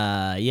about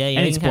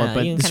any sport,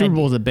 but the Super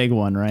Bowl is a big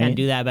one, right? Can't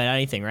do that about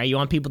anything, right? You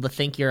want people to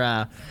think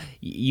you're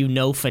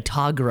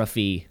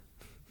photography,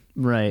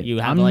 right? You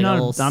have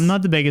I'm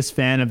not the biggest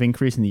fan of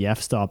increasing the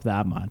f-stop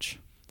that much.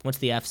 What's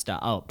the f-stop?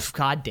 Oh,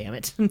 god damn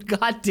it!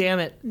 God damn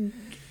it!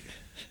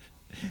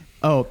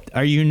 Oh,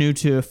 are you new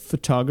to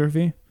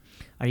photography?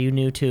 Are you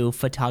new to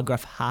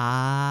photography? Hey,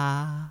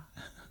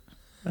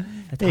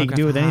 you can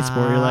do it with any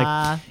sport. You're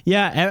like,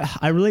 yeah,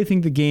 I really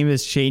think the game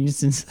has changed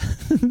since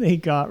they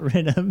got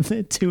rid of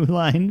the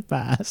 2-line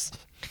pass.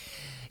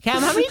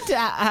 Cam, how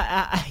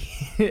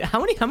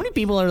many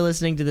people are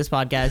listening to this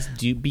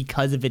podcast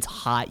because of its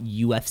hot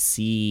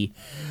UFC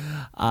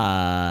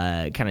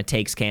kind of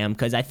takes, Cam?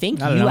 Because I think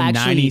you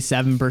actually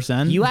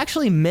 97%. You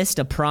actually missed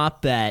a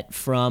prop bet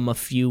from a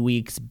few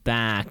weeks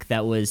back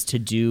that was to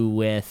do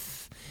with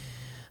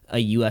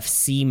a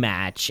UFC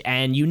match,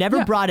 and you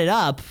never brought it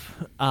up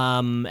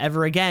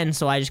ever again.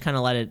 So I just kind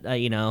of let it.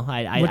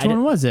 Which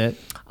one was it?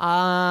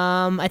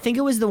 I think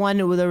it was the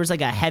one where there was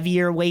like a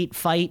heavier weight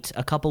fight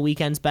a couple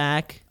weekends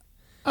back.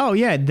 Oh,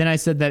 yeah. Then I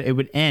said that it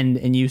would end,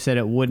 and you said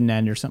it wouldn't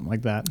end or something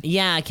like that.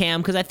 Yeah,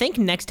 Cam, because I think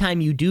next time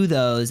you do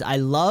those, I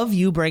love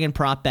you bringing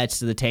prop bets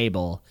to the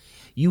table.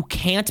 You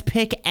can't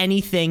pick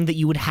anything that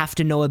you would have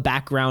to know a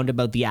background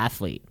about the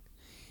athlete.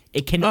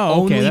 It can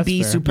only that's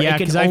be fair. super. Yeah,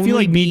 because I feel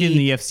like me and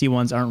the UFC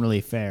ones aren't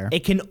really fair.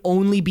 It can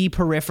only be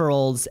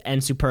peripherals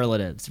and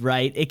superlatives,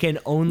 right? It can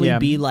only Yeah.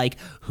 be like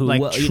who,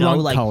 Like you know,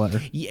 trunk like color.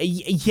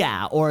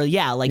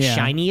 like Yeah.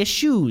 shiniest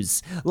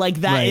shoes,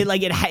 like that.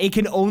 Right. It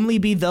can only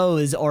be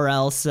those, or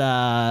else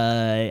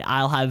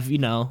I'll have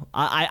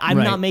I'm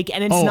Right. not making.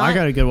 And it's oh, not. I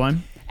got a good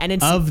one. And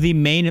it's Of the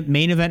main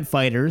event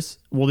fighters,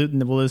 we'll do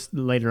this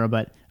later,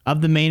 but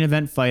of the main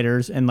event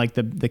fighters and like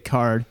the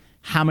card,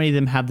 how many of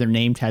them have their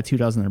name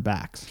tattooed on their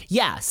backs?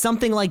 Yeah,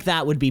 something like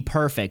that would be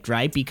perfect,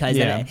 right? Because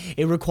Yeah.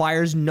 it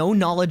requires no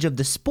knowledge of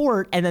the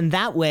sport, and then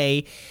that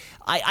way,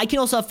 I can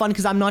also have fun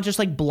because I'm not just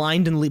like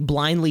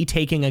blindly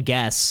taking a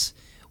guess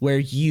where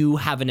you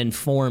have an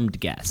informed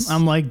guess.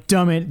 I'm like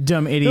dumb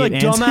idiot. You're like,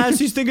 answer. dumbass,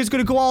 you think it's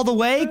going to go all the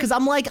way? Because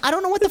I'm like, I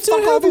don't know what the It's a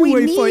fuck all the way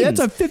heavyweight means. fight. That's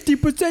a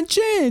 50%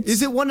 chance.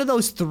 Is it one of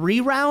those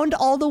 3-round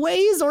all the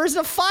ways, or is it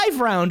a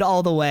 5-round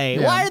all the way?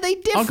 Yeah. Why are they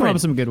different? I'll come up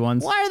with some good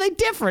ones. Why are they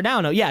different? I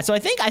don't know. Yeah, so I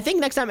think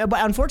next time,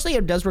 but unfortunately,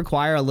 it does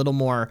require a little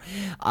more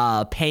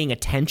paying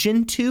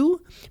attention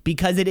to,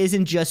 because it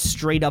isn't just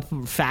straight up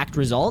fact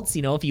results.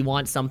 You know, if you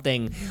want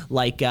something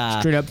like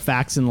Straight up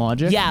facts and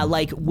logic. yeah,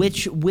 like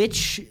which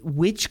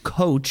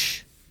coach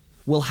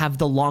will have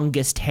the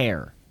longest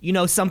hair? You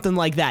know, something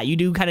like that. You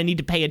do kind of need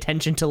to pay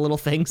attention to little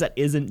things that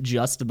isn't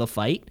just the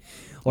fight,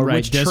 or Right.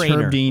 which Does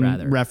trainer Herb Dean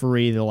rather.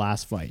 referee the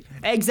last fight?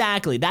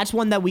 Exactly. That's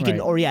one that we can.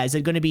 Right. Or yeah, is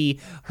it going to be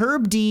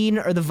Herb Dean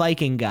or the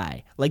Viking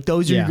guy? Like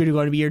those are Yeah.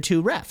 going to be your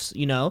two refs,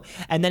 you know.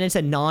 And then it's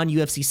a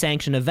non-UFC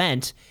sanctioned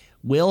event.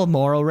 Will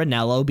Mauro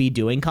Ranallo be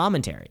doing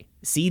commentary?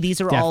 See, these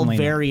are all Definitely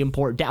not. very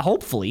important.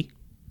 Hopefully,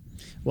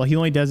 Well, he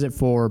only does it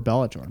for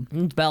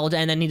Bellator. Belt,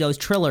 and then those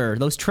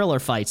Triller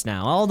fights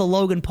now. All the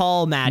Logan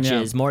Paul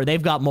matches. Yeah.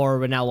 They've got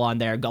Mauro Ranallo on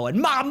there going,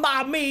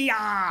 Mamma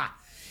Mia!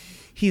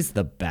 He's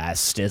the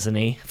best, isn't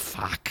he?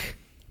 Fuck.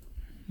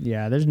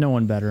 Yeah, there's no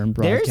one better in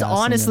broadcasting. There's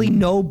honestly than-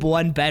 no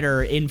one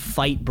better in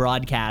fight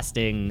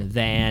broadcasting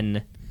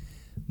than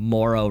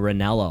Mauro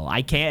Ranallo.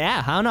 I can't.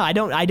 Yeah, I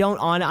don't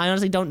know. I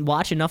honestly don't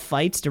watch enough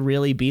fights to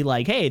really be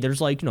like, hey, there's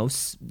like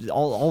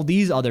all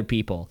these other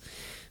people.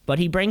 But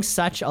he brings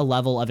such a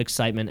level of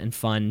excitement and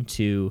fun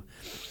to,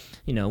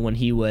 when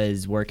he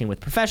was working with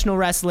professional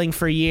wrestling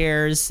for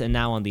years and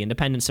now on the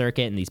independent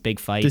circuit and these big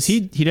fights. Does he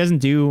doesn't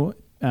do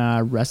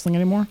wrestling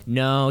anymore?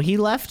 No, he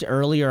left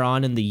earlier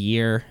on in the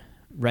year,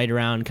 right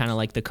around kind of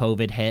like the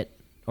COVID hit,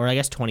 or I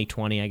guess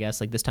 2020. I guess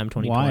like this time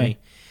 2020.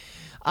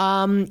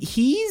 Why?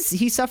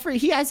 He suffered.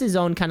 He has his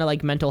own kind of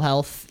like mental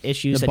health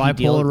issues. The that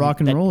he bipolar rock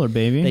and roller,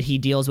 baby. That he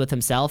deals with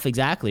himself,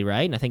 exactly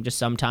right. And I think just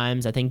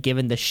sometimes,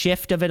 given the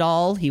shift of it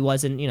all, he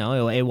wasn't.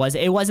 It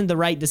wasn't the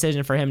right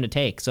decision for him to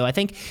take. So I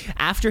think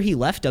after he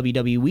left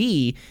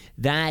WWE,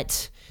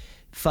 that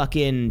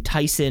fucking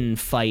Tyson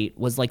fight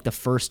was like the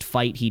first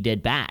fight he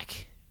did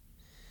back.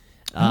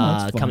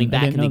 that's fun. Coming I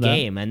back didn't in the know that.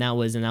 game, and that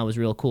was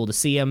real cool to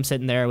see him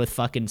sitting there with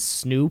fucking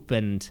Snoop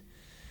and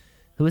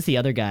who was the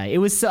other guy?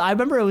 I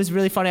remember it was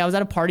really funny. I was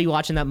at a party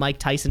watching that Mike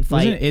Tyson fight.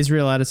 Wasn't it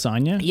Israel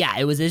Adesanya? Yeah,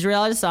 it was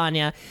Israel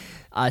Adesanya,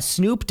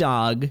 Snoop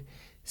Dogg,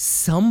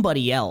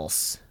 somebody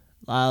else,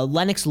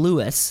 Lennox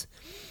Lewis,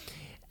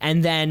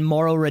 and then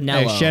Mauro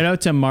Ranallo. Hey, shout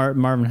out to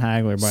Marvin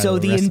Hagler. By So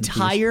the way. the Rest in peace.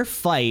 entire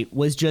fight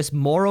was just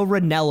Mauro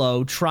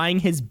Ranallo trying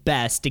his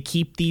best to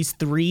keep these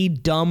three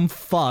dumb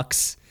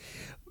fucks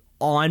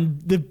on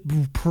the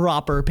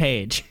proper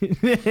page.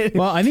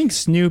 Well, I think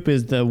Snoop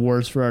is the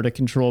worst for out of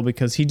control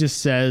because he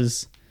just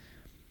says,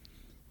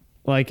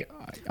 like,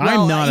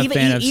 I'm not a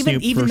fan of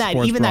Snoop for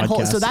sports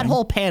broadcasting. that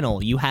whole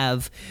panel, you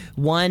have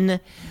one,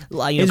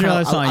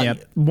 Israel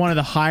Adesanya, one of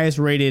the highest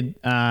rated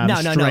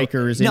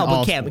strikers in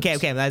all but Cam,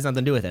 sports. that has nothing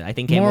to do with it. I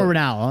think Cam. Mauro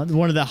Ranallo,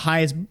 one of the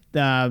highest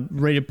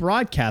rated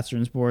broadcaster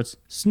in sports.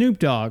 Snoop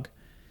Dogg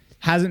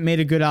hasn't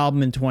made a good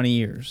album in 20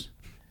 years.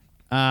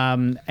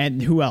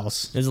 And who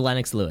else? There's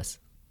Lennox Lewis.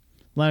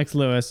 Lennox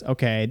Lewis.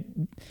 Okay.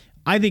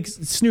 I think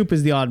Snoop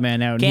is the odd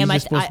man out. And Cam, he's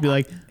just supposed to be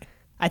like,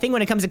 I think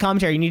when it comes to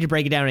commentary, you need to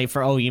break it down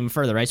even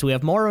further, right? So we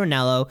have Mauro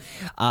Ranallo,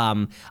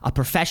 a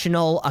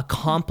professional,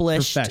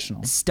 accomplished,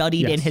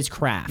 studied in Yes. his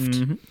craft.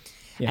 Mm-hmm.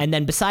 Yeah. And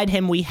then beside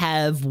him, we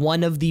have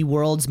one of the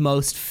world's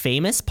most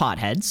famous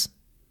potheads.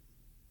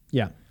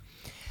 yeah.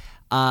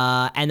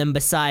 And then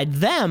beside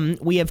them,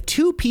 we have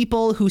two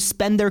people who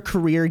spend their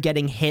career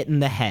getting hit in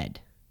the head.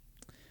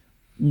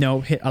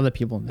 No, hit other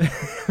people in there.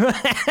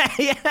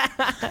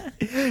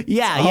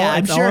 Yeah,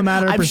 it's all a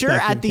matter of I'm sure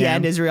perspective, at the Cam.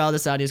 end, Israel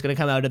Adesanya is going to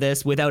come out of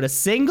this without a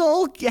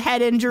single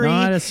head injury.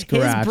 Not a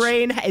scratch. His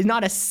brain is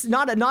not a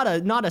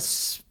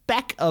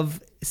speck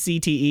of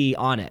CTE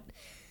on it.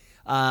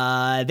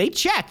 They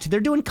checked. They're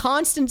doing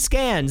constant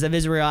scans of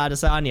Israel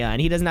Adesanya,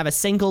 and he doesn't have a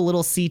single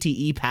little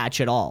CTE patch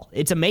at all.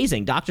 It's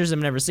amazing. Doctors have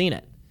never seen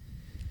it.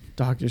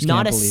 Doctors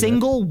Not can't a believe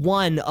single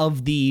one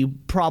of the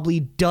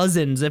probably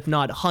dozens, if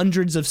not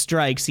hundreds of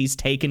strikes he's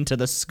taken to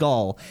the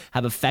skull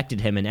have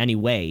affected him in any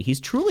way. He's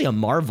truly a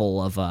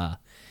marvel of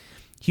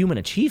human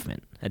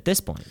achievement at this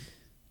point.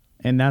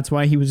 And that's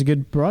why he was a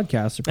good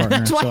broadcaster partner.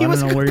 That's why so he I was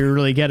don't know where you're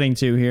really getting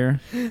to here.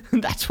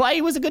 That's why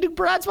he was a good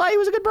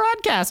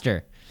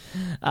broadcaster.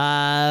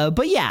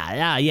 But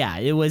yeah,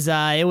 it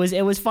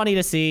was funny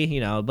to see,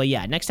 you know. But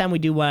yeah, next time we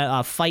do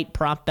a fight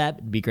prop bet,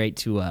 it'd be great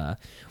to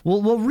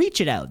we'll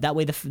reach it out. That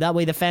way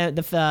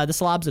the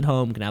slobs at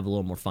home can have a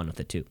little more fun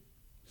with it too.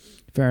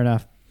 Fair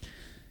enough.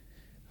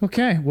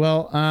 Okay,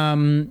 well,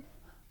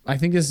 I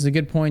think this is a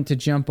good point to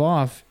jump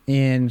off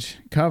and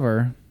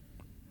cover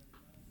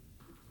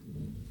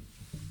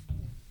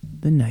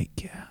the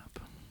nightcap.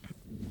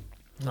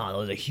 Oh,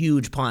 those are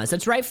huge puns.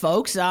 That's right,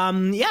 folks.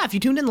 Yeah, if you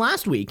tuned in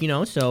last week, you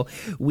know, so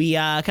we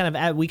kind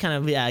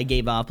of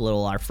gave up a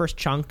little our first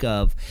chunk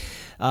of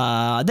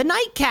the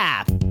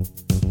nightcap.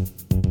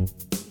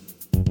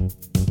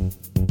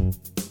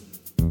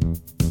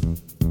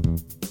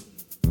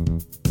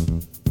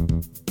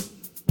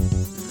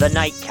 The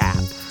Nightcap,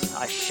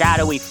 a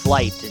shadowy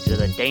flight into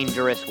the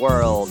dangerous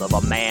world of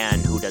a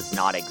man who does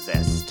not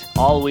exist.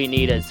 All we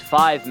need is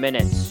 5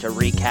 minutes to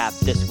recap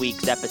this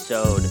week's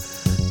episode.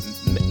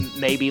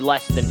 Maybe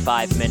less than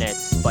 5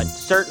 minutes, but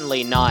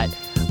certainly not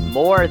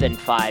more than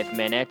 5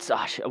 minutes.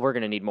 We're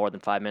going to need more than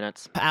 5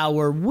 minutes.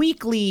 Our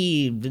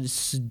weekly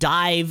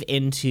dive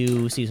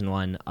into season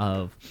 1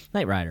 of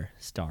Knight Rider,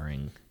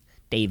 starring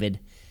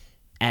David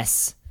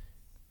S.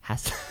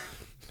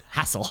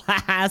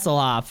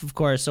 Hasselhoff, of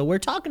course. So we're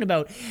talking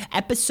about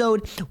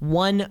episode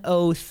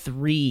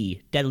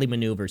 103, Deadly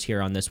Maneuvers, here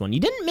on this one.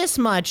 You didn't miss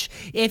much.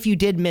 If you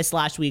did miss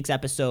last week's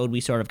episode, we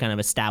sort of kind of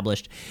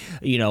established,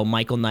 you know,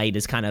 Michael Knight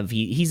is kind of,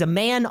 he's a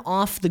man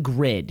off the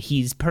grid.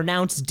 He's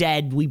pronounced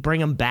dead. We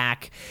bring him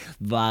back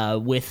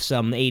with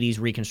some 80s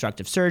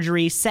reconstructive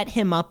surgery, set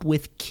him up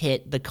with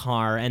Kit, the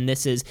car, and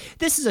this is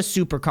a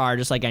supercar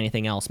just like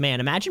anything else.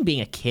 Man, imagine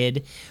being a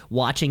kid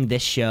watching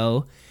this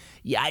show.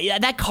 Yeah,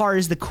 that car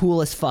is the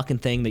coolest fucking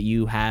thing that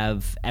you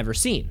have ever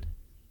seen.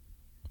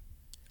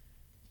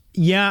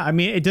 Yeah, I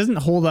mean, it doesn't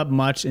hold up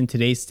much in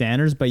today's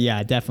standards, but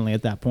yeah, definitely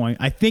at that point.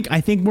 I think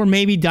we're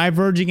maybe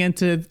diverging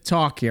into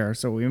talk here,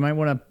 so we might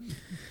want to.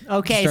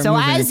 Okay, so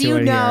as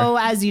you know,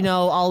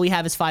 all we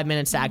have is 5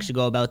 minutes to actually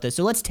go about this.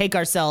 So let's take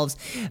ourselves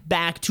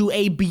back to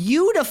a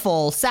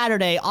beautiful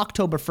Saturday,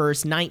 October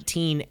 1st,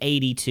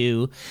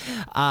 1982.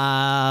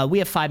 We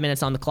have 5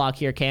 minutes on the clock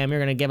here, Cam.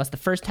 You're going to give us the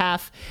first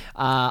half.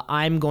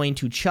 I'm going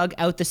to chug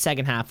out the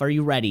second half. Are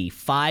you ready?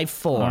 5,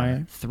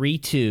 4, 3,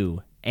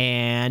 2,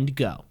 and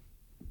go.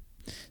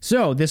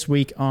 So this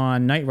week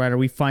on Knight Rider,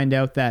 we find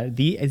out that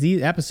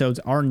these episodes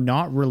are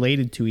not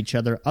related to each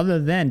other, other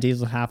than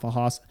David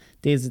Hasselhoff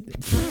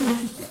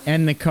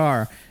and the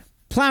car.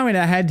 Plowing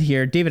ahead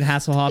here, David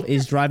Hasselhoff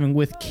is driving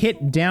with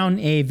Kit down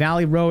a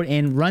valley road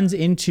and runs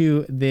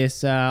into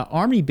this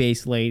army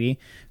base lady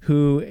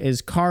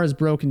whose car is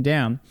broken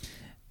down.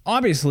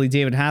 Obviously,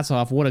 David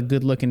Hasselhoff, what a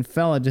good-looking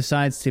fella,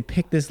 decides to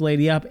pick this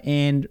lady up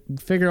and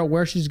figure out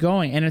where she's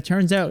going. And it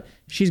turns out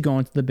she's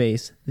going to the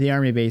base, the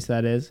army base,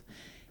 that is.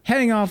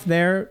 Heading off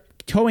there,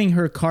 towing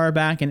her car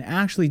back, and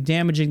actually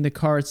damaging the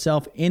car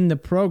itself in the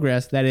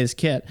progress, that is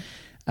Kit.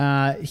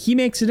 He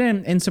makes it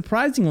in, and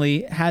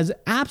surprisingly has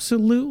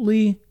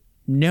absolutely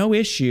no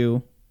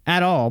issue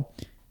at all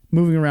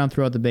moving around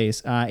throughout the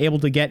base. Able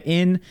to get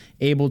in,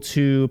 able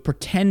to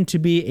pretend to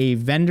be a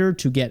vendor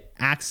to get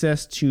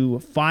access to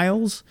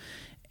files.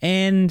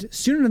 And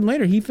sooner than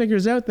later, he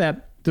figures out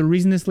that the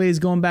reason this lady is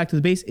going back to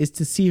the base is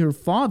to see her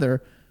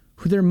father,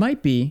 who there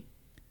might be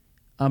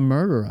a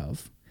murder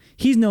of.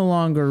 He's no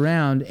longer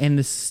around, and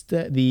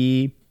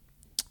the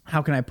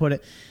how can I put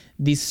it?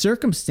 The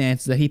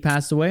circumstances that he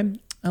passed away,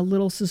 a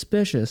little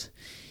suspicious.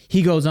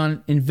 He goes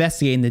on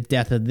investigating the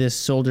death of this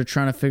soldier,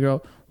 trying to figure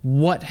out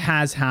what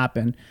has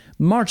happened.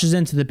 Marches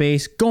into the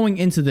base, going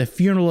into the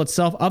funeral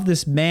itself of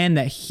this man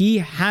that he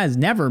has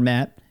never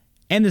met,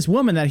 and this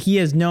woman that he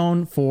has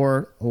known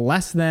for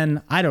less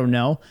than, I don't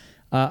know,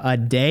 a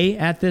day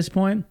at this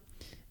point,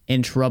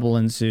 and trouble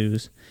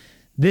ensues.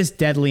 This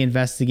deadly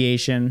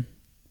investigation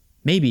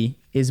maybe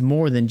is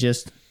more than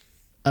just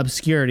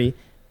obscurity.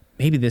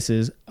 Maybe this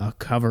is a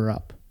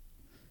cover-up.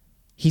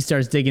 He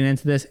starts digging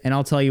into this, and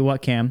I'll tell you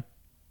what, Cam.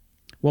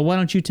 Well, why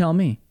don't you tell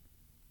me?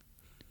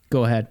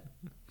 Go ahead.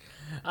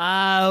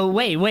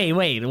 Wait.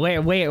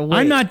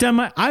 I'm not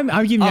done. I'm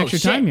giving you extra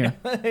time here.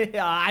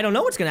 I don't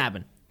know what's gonna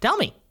happen. Tell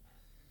me.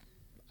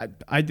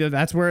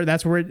 That's where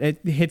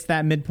it hits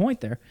that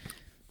midpoint there.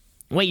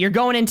 Wait, you're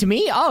going into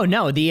me? Oh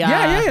no,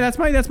 yeah. That's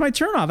my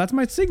turn off. That's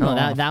my signal.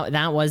 Oh,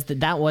 that was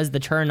the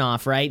turn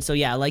off, right? So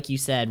yeah, like you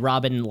said,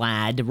 Robin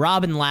Ladd,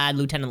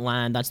 Lieutenant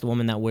Ladd. That's the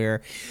woman that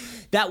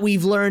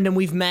we've learned and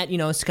we've met. You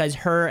know, it's because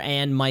her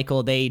and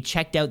Michael, they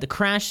checked out the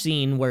crash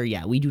scene where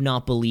we do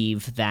not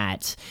believe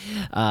that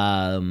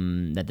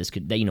that this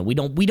could, we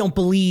don't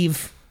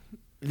believe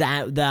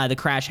that the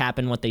crash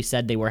happened what they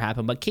said they were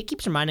happening. But Kit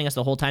keeps reminding us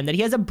the whole time that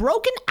he has a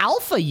broken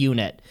alpha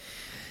unit.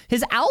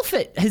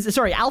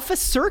 Alpha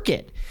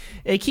circuit.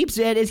 It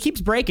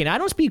keeps breaking. I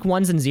don't speak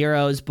ones and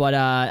zeros, but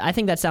I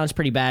think that sounds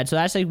pretty bad. So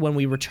that's like when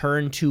we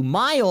return to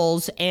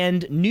Miles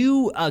and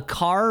new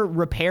car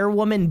repair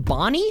woman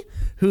Bonnie,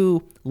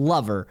 who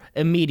love her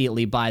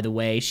immediately. By the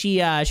way,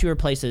 she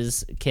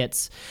replaces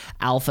Kit's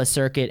Alpha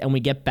circuit, and we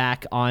get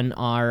back on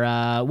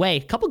our way.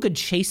 A couple good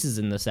chases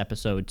in this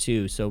episode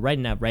too. So right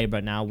now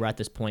we're at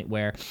this point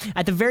where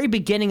at the very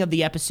beginning of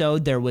the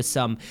episode there was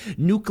some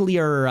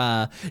nuclear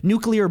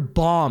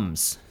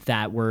bombs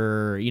that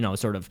were,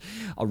 sort of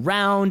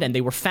around, and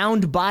they were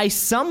found by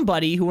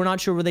somebody who we're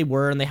not sure where they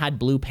were, and they had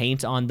blue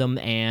paint on them,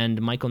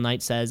 and Michael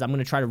Knight says, I'm going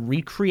to try to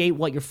recreate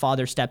what your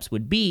father's steps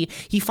would be.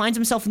 He finds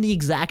himself in the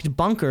exact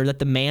bunker that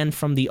the man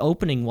from the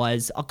opening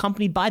was,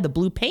 accompanied by the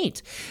blue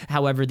paint.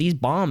 However, these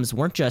bombs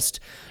weren't just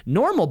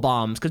normal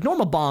bombs, because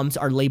normal bombs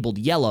are labeled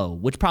yellow,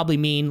 which probably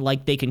mean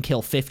like they can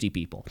kill 50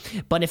 people.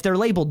 But if they're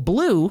labeled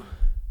blue...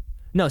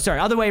 No, sorry,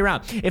 other way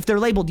around. If they're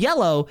labeled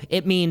yellow,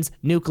 it means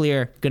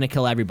nuclear, gonna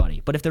kill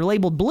everybody. But if they're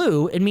labeled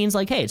blue, it means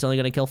like, hey, it's only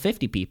gonna kill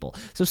 50 people.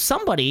 So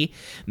somebody,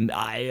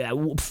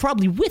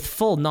 probably with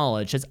full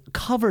knowledge, has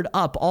covered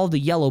up all the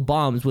yellow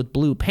bombs with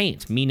blue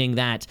paint, meaning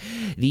that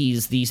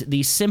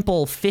these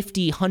simple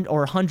 50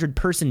 or 100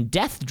 person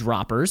death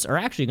droppers are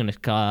actually gonna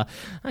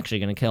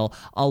kill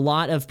a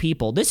lot of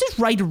people. This is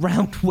right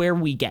around where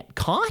we get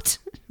caught,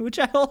 which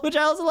I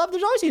also love.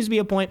 There's always seems to be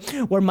a point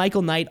where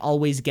Michael Knight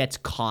always gets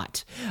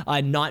caught.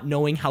 Not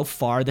knowing how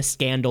far the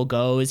scandal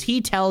goes. He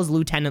tells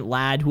Lieutenant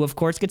Ladd, who of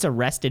course gets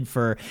arrested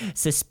for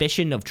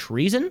suspicion of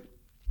treason,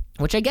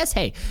 which I guess,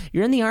 hey,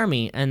 you're in the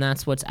Army, and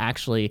that's what's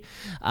actually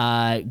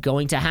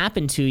going to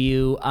happen to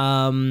you.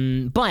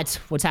 But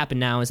what's happened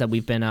now is that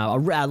we've been,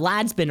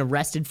 Ladd's been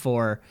arrested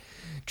for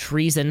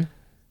treason.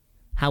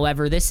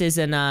 However, this is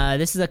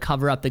a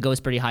cover-up that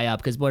goes pretty high up,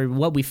 because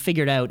what we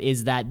figured out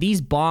is that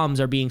these bombs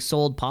are being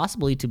sold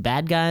possibly to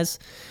bad guys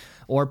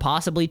or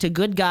possibly to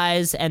good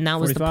guys, and that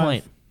was 45. The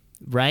point.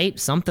 Right?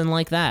 Something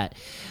like that.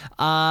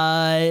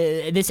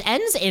 This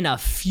ends in a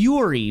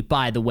fury,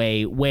 by the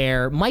way,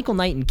 where Michael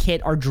Knight and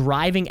Kit are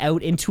driving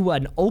out into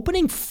an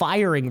opening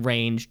firing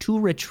range to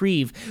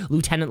retrieve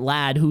Lieutenant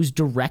Ladd, who's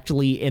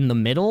directly in the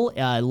middle,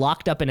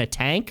 locked up in a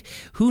tank.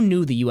 Who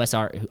knew the U.S.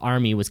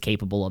 Army was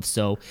capable of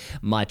so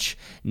much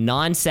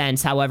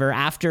nonsense? However,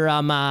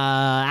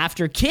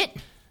 after Kit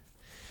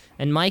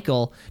and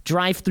Michael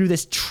drive through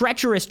this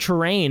treacherous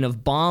terrain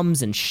of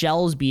bombs and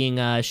shells being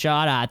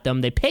shot at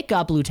them, they pick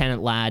up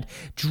Lieutenant Ladd,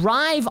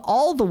 drive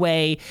all the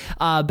way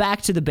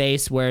back to the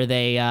base where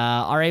they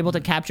are able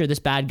to capture this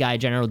bad guy,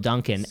 General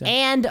Duncan,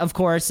 and, of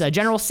course,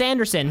 General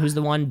Sanderson, who's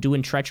the one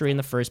doing treachery in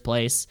the first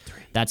place.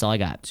 That's all I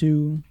got.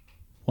 2,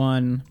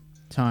 1,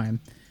 time.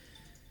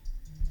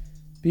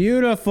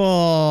 Beautiful.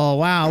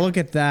 Wow, look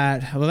at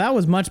that. Well, that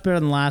was much better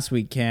than last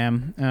week,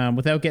 Cam.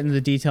 Without getting into the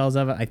details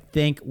of it, I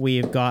think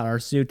we've got our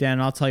suit down.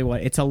 And I'll tell you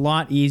what, it's a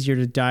lot easier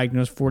to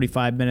diagnose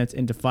 45 minutes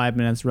into 5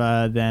 minutes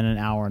rather than an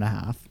hour and a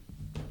half.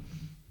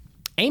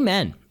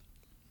 Amen.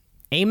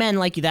 Amen.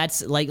 Like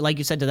that's like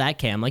you said to that,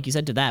 Cam. Like you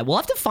said to that. We'll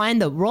have to find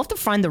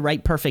the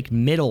right perfect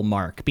middle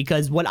mark,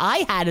 because what I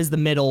had as the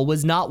middle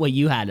was not what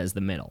you had as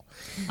the middle.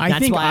 I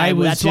think I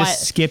was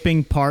just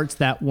skipping parts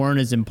that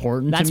weren't as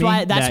important to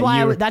me. That's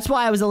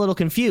why I was a little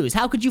confused.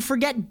 How could you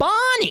forget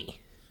Bonnie?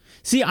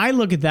 See, I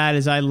look at that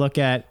as I look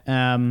at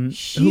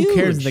who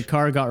cares if the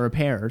car got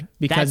repaired,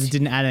 because it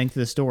didn't add anything to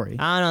the story.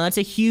 I don't know. That's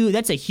a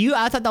huge.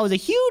 I thought that was a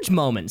huge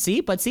moment.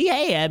 See,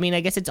 hey, I mean,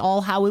 I guess it's all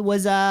how it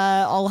was.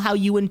 All how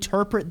you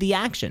interpret the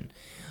action.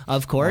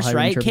 Of course,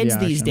 right? Kids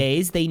these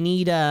days, they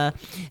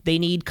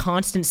need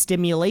constant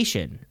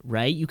stimulation,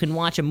 right? You can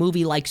watch a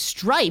movie like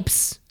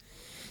Stripes.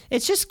 It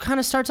just kind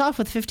of starts off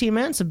with 15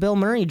 minutes of Bill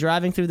Murray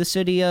driving through the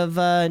city of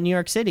New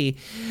York City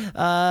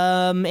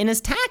in his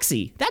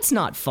taxi. That's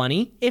not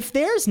funny. If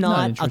there's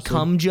not a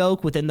cum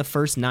joke within the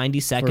first 90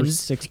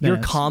 seconds, your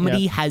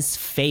comedy has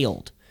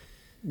failed.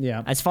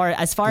 Yeah. As far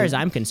as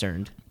I'm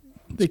concerned.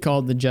 They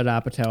call it the Judd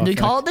Apatow effect. They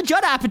call it the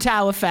Judd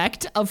Apatow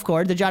effect, of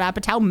course, the Judd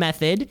Apatow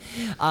method.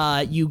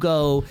 You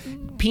go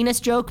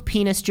penis joke,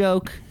 penis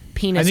joke,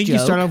 penis I think joke.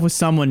 You start off with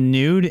someone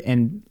nude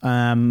and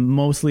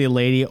mostly a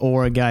lady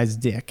or a guy's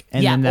dick.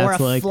 And then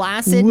that's or a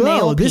flaccid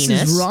male penis.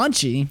 This is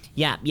raunchy.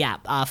 Yeah.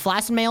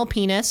 Flaccid male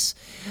penis.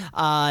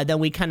 Then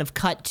we kind of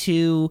cut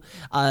to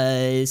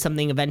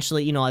something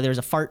eventually, there's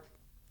a fart.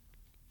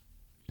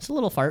 It's a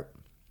little fart.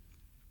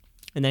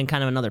 And then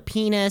kind of another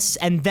penis.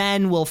 And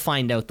then we'll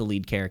find out the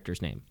lead character's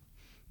name.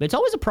 But it's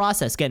always a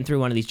process getting through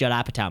one of these Judd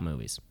Apatow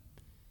movies.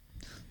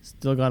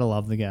 Still gotta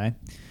love the guy.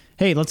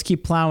 Hey, let's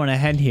keep plowing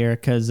ahead here,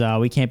 because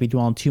we can't be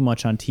dwelling too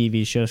much on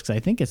TV shows, because I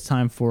think it's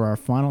time for our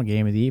final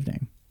game of the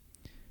evening.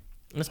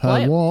 Let's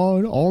play it.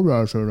 Headline or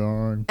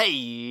Asinine?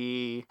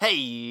 Hey,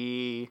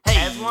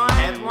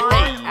 headline or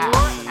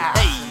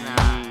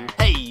asinine?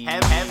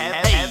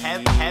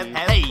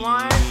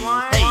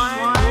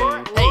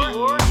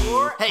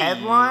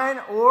 Headline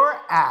or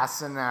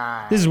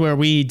asinine? This is where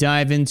we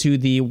dive into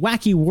the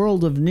wacky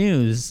world of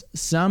news,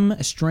 some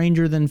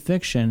stranger than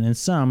fiction and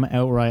some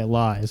outright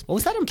lies. What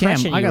was that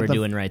impression Cam, you were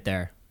doing right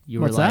there? You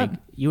were What's like, that?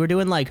 you were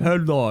doing like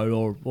headline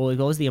or what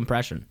was the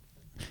impression?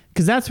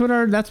 Because that's what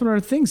our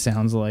thing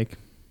sounds like.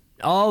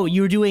 Oh,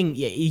 you were doing.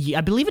 I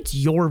believe it's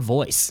your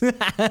voice.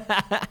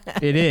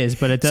 It is,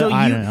 but it does. So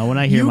I don't know. When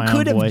I hear my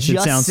own voice,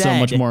 it sounds so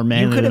much more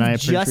manly than I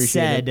appreciate. You could have just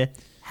said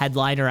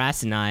headliner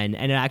asinine,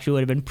 and it actually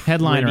would have been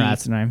Headliner pretty-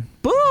 asinine.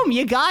 Boom!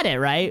 You got it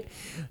right.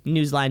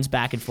 News lines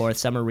back and forth.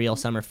 Some are real,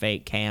 some are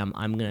fake. Cam,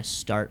 I'm gonna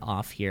start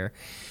off here.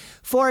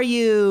 For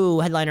you,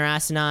 headliner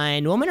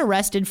asinine. Woman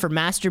arrested for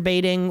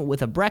masturbating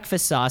with a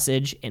breakfast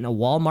sausage in a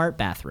Walmart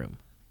bathroom.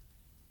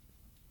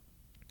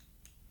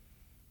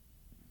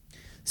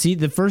 See,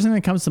 the first thing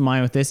that comes to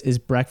mind with this is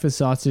breakfast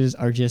sausages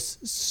are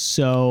just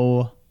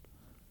so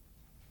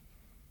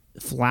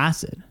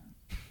flaccid.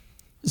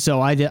 So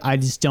I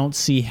just don't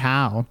see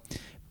how.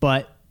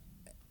 But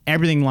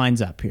everything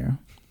lines up here.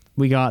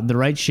 We got the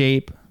right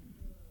shape,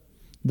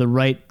 the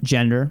right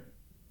gender,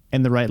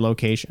 and the right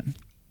location.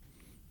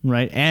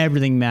 Right?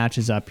 Everything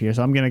matches up here.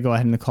 So I'm going to go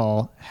ahead and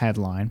call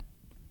headline.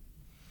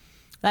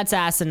 That's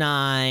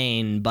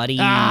asinine, buddy.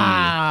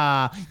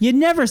 Ah! You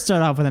never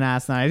start off with an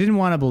asinine. I didn't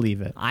want to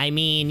believe it. I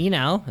mean,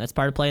 that's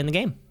part of playing the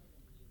game.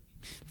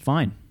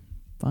 Fine.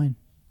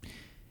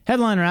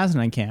 Headliner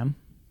asinine, Cam.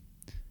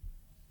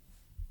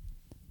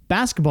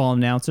 Basketball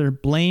announcer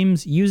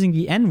blames using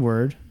the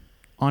N-word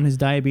on his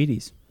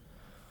diabetes.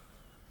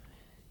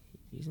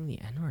 Using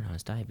the N-word on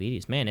his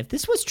diabetes. Man, if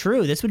this was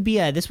true, this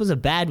was a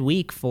bad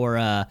week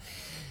for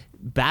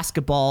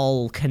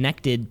basketball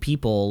connected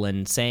people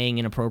and saying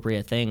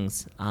inappropriate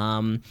things.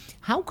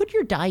 How could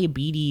your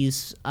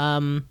diabetes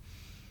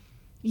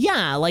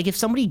like if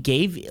somebody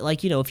gave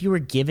if you were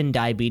given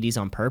diabetes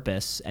on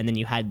purpose and then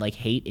you had like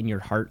hate in your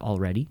heart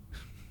already.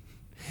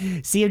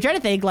 See, I'm trying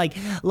to think like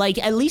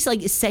at least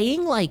like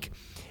saying that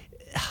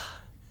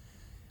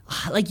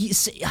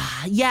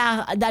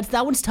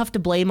one's tough to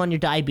blame on your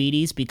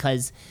diabetes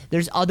because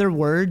there's other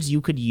words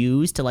you could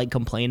use to like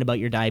complain about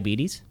your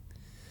diabetes.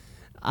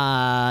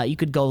 You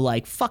could go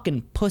like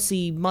fucking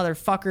pussy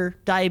motherfucker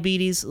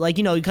diabetes. Like,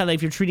 kind of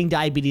if you're treating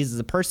diabetes as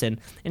a person.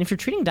 And if you're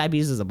treating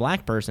diabetes as a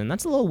black person,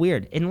 that's a little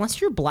weird. Unless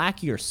you're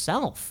black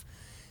yourself.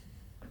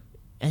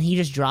 And he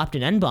just dropped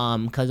an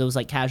N-bomb because it was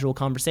like casual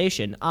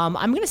conversation. I'm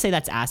going to say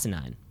that's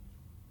asinine.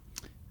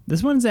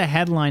 This one's a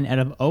headline out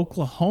of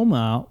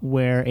Oklahoma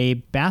where a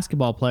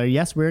basketball player,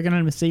 yes, we're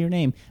going to say your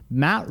name,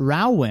 Matt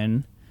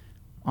Rowan,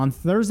 on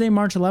Thursday,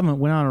 March 11th,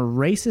 went on a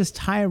racist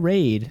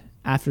tirade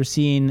after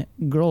seeing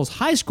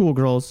high school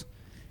girls,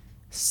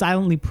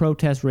 silently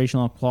protest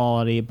racial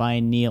equality by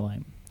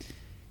kneeling.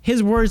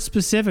 His words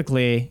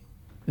specifically,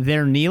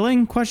 they're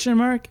kneeling, ?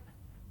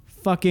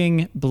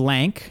 Fucking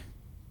blank,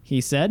 he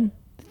said.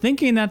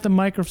 Thinking that the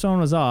microphone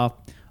was off,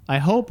 I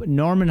hope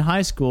Norman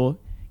High School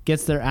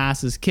gets their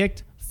asses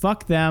kicked.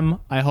 Fuck them.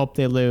 I hope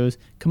they lose.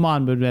 Come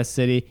on, Midwest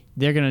City.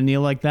 They're going to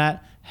kneel like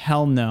that?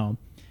 Hell no.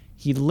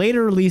 He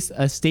later released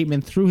a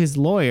statement through his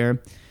lawyer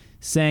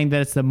saying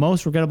that it's the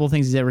most regrettable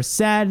things he's ever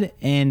said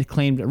and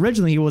claimed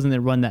originally he wasn't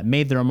the one that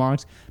made the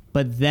remarks,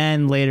 but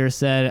then later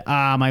said,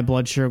 my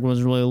blood sugar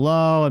was really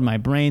low and my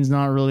brain's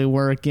not really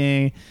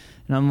working.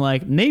 And I'm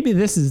like, maybe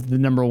this is the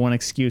number one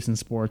excuse in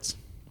sports.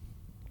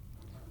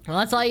 Well,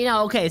 that's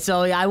all Okay,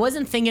 so I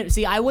wasn't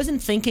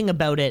thinking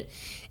about it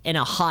in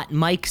a hot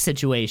mic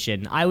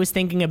situation. I was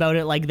thinking about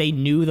it like they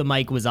knew the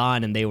mic was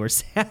on and they were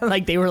I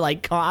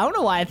don't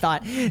know why I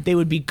thought they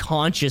would be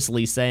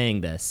consciously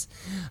saying this.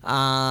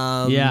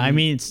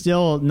 It's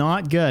still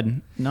not good.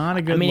 Not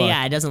a good look.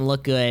 Yeah, it doesn't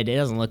look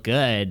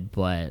good.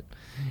 But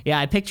yeah,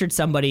 I pictured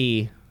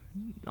somebody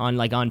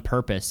on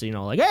purpose,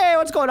 like, hey,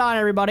 what's going on,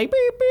 everybody?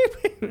 Beep,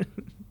 beep.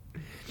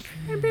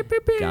 Beep,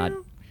 beep, beep. God.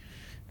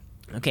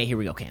 Okay, here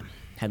we go, Cam.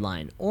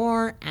 Headline,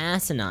 or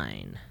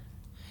asinine.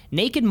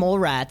 Naked mole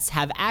rats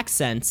have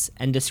accents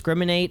and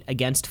discriminate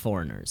against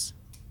foreigners.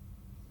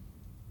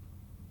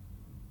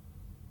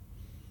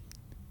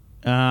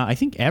 I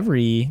think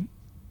every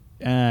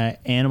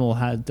animal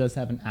does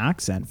have an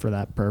accent for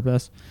that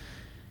purpose.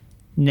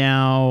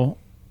 Now,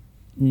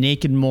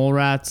 naked mole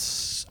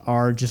rats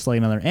are just like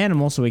another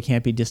animal, so we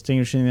can't be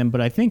distinguishing them.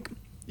 But I think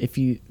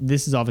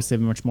this is obviously a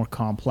much more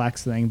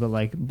complex thing, but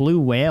like blue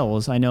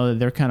whales, I know that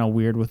they're kind of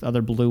weird with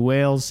other blue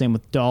whales. Same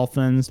with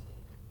dolphins,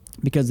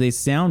 because they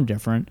sound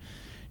different.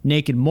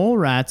 Naked mole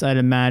rats, I'd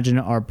imagine,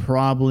 are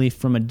probably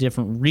from a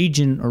different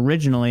region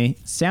originally,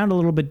 sound a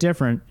little bit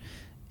different,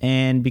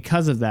 and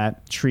because of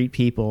that, treat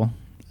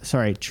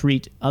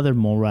other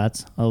mole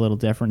rats a little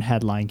different.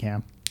 Headline,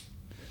 Cam,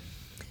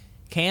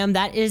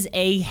 that is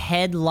a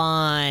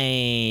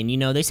headline.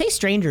 They say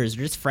strangers are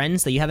just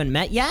friends that you haven't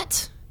met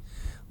yet.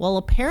 Well,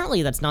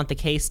 apparently that's not the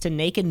case to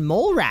naked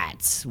mole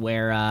rats,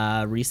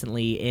 where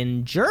recently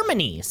in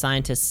Germany,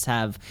 scientists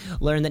have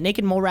learned that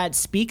naked mole rats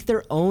speak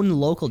their own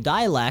local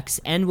dialects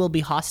and will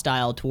be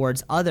hostile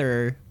towards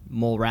other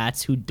mole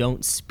rats who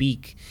don't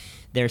speak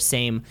their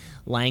same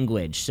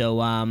language. So,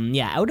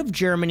 out of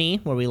Germany,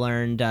 where we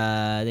learned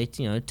they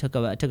took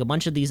a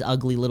bunch of these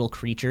ugly little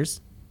creatures.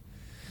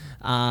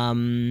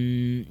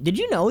 Did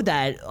you know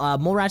that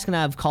mole rats can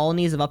have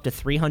colonies of up to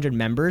 300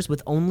 members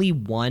with only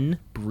one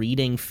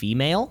breeding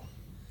female?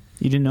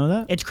 You didn't know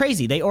that? It's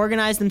crazy. They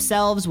organize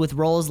themselves with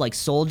roles like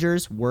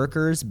soldiers,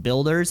 workers,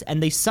 builders,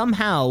 and they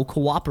somehow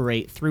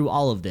cooperate through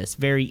all of this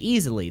very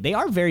easily. They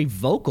are very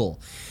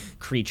vocal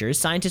creatures.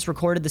 Scientists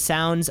recorded the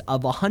sounds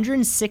of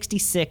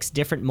 166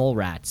 different mole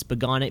rats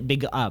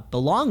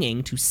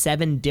belonging to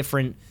 7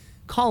 different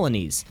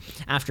colonies.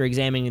 After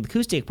examining the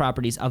acoustic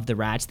properties of the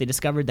rats, they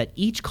discovered that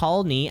each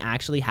colony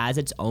actually has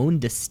its own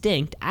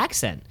distinct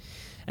accent.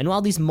 And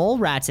while these mole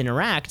rats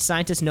interact,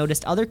 scientists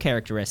noticed other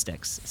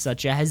characteristics,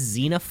 such as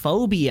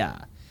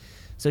xenophobia.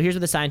 So here's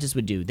what the scientists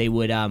would do. They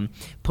would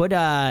put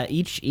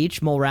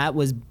each mole rat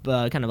was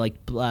kind of like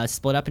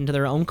split up into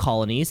their own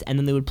colonies, and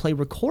then they would play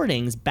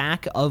recordings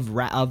back of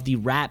the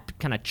rat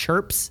kind of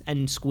chirps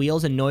and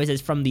squeals and noises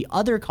from the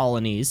other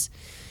colonies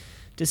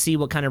to see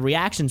what kind of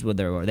reactions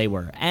they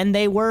were. And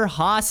they were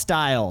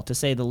hostile, to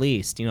say the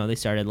least. You know, they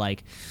started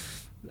like...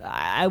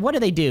 what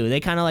do? They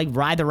kind of like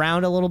writhe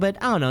around a little bit.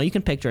 I don't know. You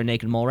can picture a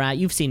naked mole rat.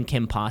 You've seen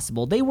Kim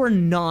Possible. They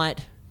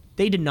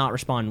did not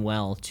respond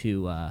well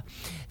to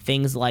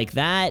things like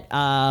that,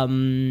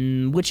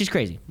 which is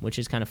crazy, which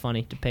is kind of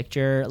funny to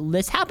picture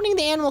this happening in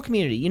the animal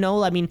community. You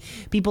know, I mean,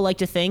 people like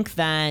to think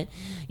that,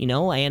 you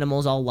know,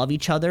 animals all love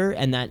each other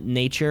and that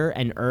nature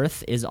and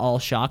earth is all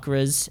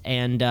chakras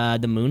and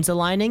the moon's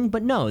aligning.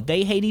 But no,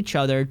 they hate each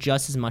other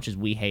just as much as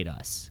we hate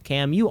us.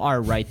 Cam, you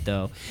are right,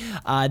 though.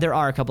 There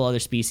are a couple other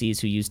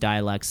species who use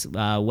dialects,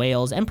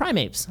 whales and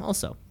primates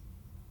also.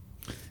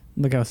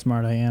 Look how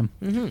smart I am.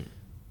 Mm-hmm.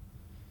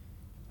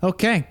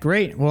 Okay,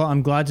 great. Well,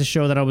 I'm glad to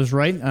show that I was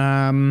right.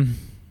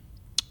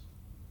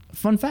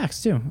 Fun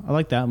facts too. I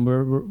like that. I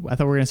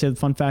thought we were gonna say the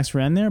fun facts for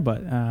end there,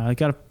 but I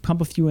got to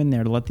pump a few in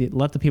there to let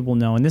the people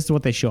know. And this is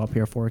what they show up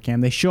here for,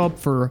 Cam. They show up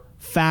for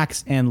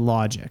facts and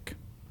logic.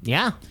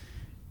 Yeah.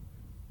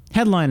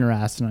 Headliner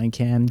asinine,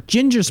 Cam.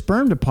 Ginger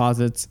sperm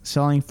deposits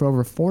selling for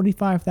over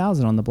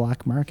 $45,000 on the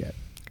black market.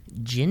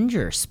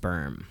 Ginger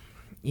sperm.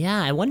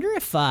 Yeah, I wonder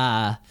if.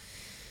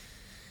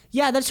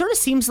 Yeah, that sort of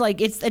seems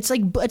like it's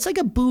like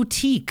a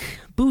boutique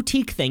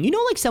thing. You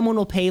know, like someone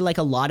will pay like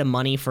a lot of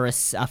money for a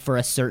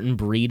certain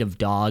breed of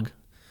dog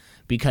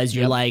because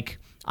you're like,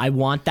 I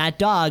want that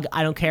dog.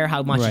 I don't care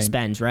how much it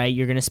spends, right?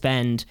 You're gonna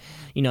spend,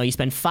 you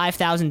spend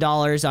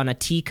 $5,000 on a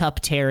teacup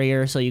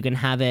terrier so you can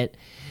have it,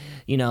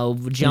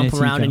 jump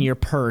around in your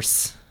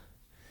purse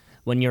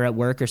when you're at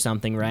work or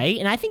something, right?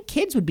 And I think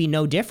kids would be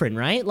no different,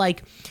 right?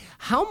 Like,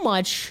 how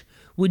much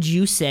would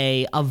you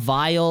say a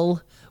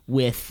vial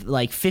with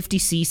like 50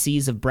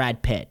 cc's of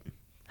Brad Pitt?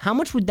 How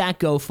much would that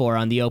go for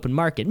on the open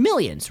market?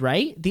 Millions,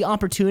 right? The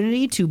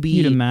opportunity to be...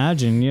 You'd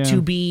imagine, yeah.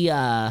 To be,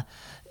 kind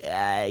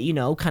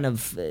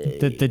of...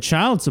 the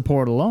child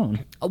support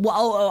alone.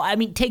 Well, I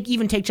mean, take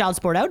child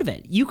support out of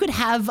it. You could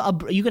have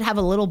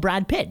a little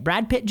Brad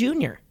Pitt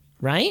Jr.,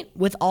 right?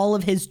 With all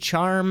of his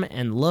charm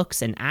and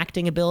looks and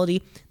acting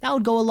ability, that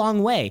would go a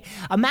long way.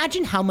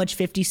 Imagine how much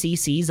 50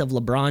 cc's of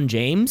LeBron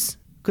James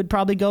could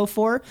probably go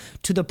for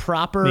to the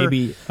proper,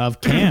 maybe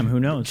of Cam, who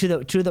knows, to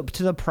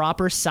the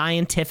proper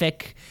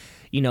scientific,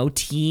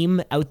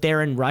 team out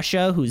there in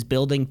Russia who's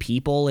building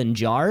people in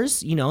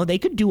jars. They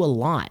could do a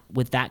lot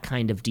with that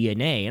kind of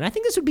DNA, and I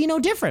think this would be no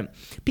different.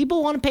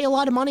 People want to pay a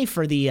lot of money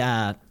for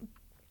the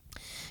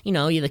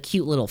the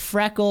cute little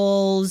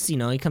freckles.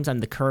 He comes on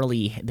the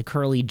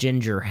curly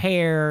ginger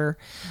hair.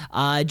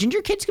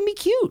 Ginger kids can be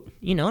cute,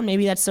 and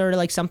maybe that's sort of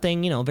like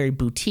something, very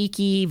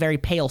boutique-y, very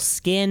pale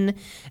skin.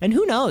 And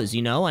who knows,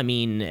 I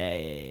mean,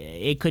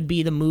 it could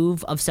be the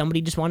move of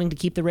somebody just wanting to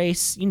keep the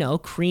race,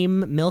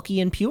 cream, milky,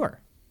 and pure.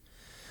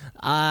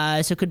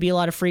 So it could be a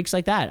lot of freaks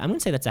like that. I'm going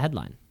to say that's a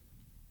headline.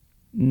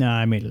 No,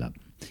 I made it up.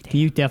 Damn.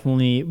 You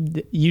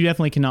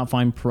definitely cannot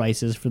find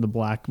prices for the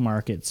black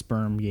market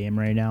sperm game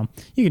right now.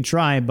 You can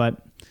try,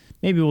 but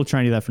maybe we'll try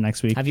and do that for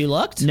next week. Have you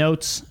looked?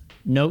 Notes.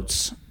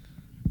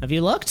 Have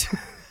you looked?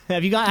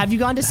 Have you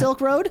gone to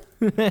Silk Road?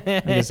 I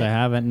guess I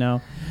haven't.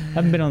 No,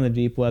 haven't been on the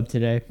deep web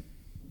today.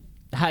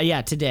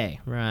 Yeah,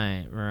 today.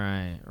 Right.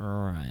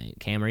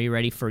 Cam, are you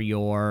ready for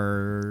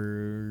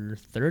your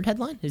third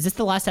headline? Is this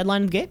the last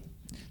headline of the game?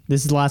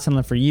 This is the last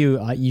headline for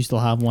you. You still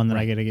have one that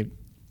I got to get.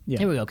 Yeah.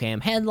 Here we go,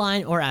 Cam.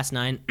 Headline or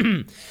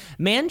asinine.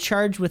 Man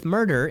charged with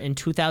murder in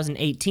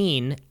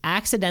 2018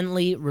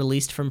 accidentally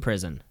released from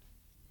prison.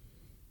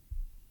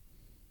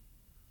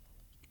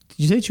 Did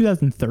you say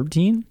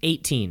 2013?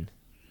 18.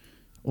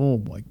 Oh,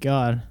 my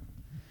God.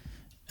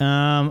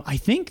 I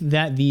think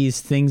that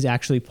these things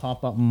actually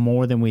pop up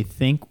more than we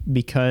think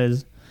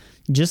because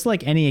just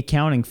like any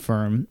accounting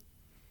firm,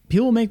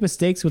 people make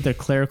mistakes with their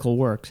clerical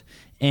work.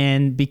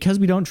 And because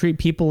we don't treat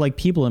people like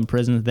people in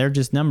prison, they're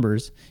just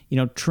numbers,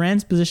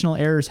 transpositional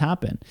errors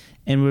happen.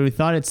 And when we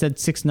thought it said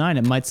 6'9",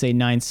 it might say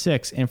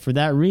 9'6". And for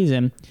that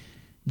reason,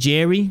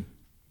 Jerry,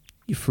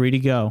 you're free to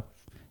go.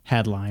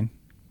 Headline.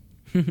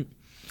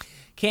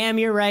 Cam,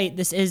 you're right.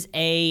 This is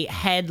a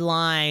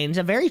headline. It's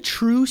a very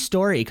true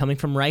story coming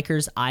from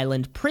Rikers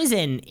Island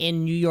Prison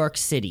in New York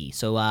City.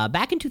 So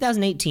back in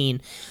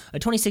 2018, a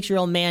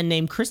 26-year-old man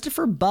named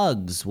Christopher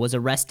Buggs was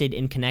arrested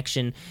in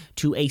connection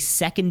to a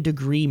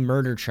second-degree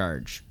murder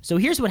charge. So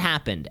here's what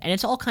happened, and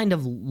it's all kind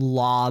of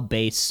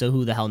law-based, so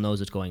who the hell knows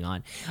what's going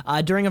on.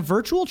 During a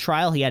virtual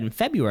trial he had in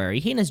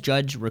February, he and his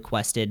judge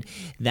requested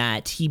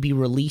that he be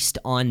released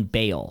on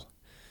bail,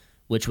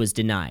 which was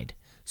denied.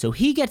 So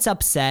he gets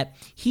upset,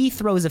 he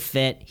throws a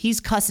fit,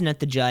 he's cussing at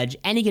the judge,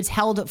 and he gets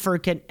held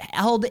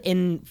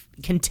in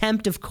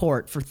contempt of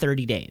court for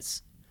 30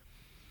 days.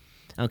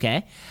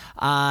 Okay?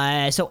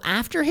 So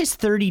after his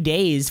 30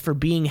 days for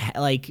being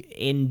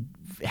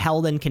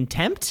held in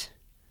contempt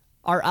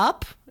are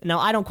up. Now,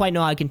 I don't quite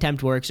know how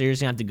contempt works, so you're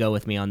just going to have to go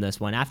with me on this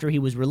one. After he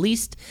was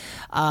released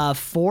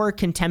for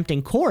contempt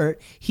in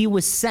court, he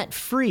was set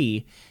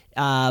free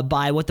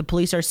by what the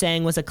police are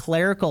saying was a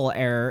clerical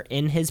error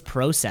in his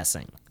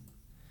processing.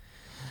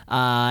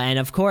 And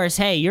of course,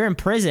 hey, you're in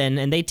prison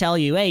and they tell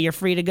you, hey, you're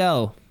free to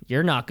go.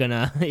 You're not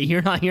gonna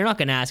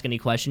ask any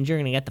questions. You're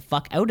gonna get the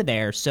fuck out of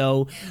there.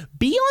 So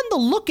be on the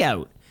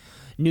lookout,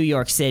 New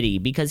York City,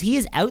 because he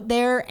is out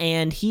there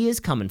and he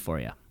is coming for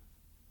you.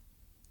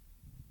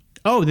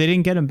 Oh, they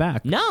didn't get him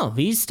back. No,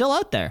 he's still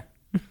out there.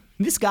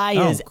 This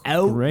guy is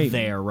out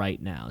there right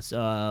now.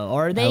 So,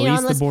 or they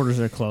at least the borders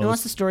are closed.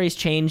 Unless the story's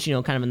changed,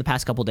 kind of in the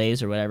past couple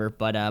days or whatever.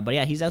 But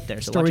yeah, he's out there.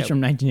 So story's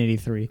from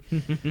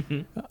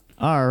 1983.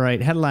 All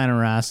right,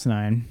 headliner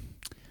asinine.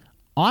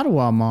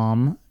 Ottawa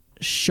mom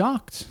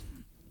shocked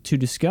to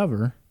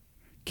discover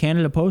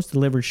Canada Post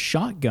delivered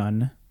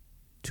shotgun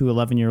to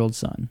 11-year-old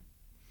son.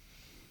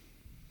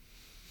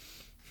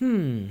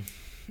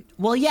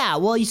 Well, yeah.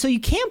 Well, so you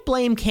can't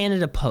blame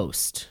Canada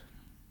Post,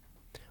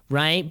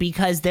 right?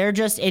 Because they're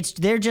just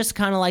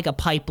kind of like a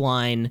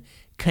pipeline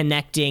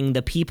connecting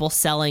the people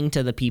selling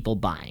to the people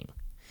buying,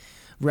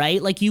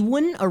 right? Like you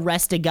wouldn't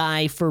arrest a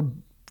guy for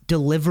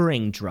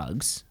delivering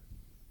drugs,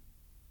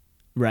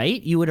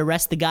 right? You would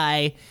arrest the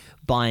guy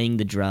buying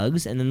the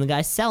drugs and then the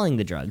guy selling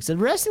the drugs. So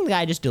arresting the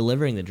guy just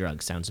delivering the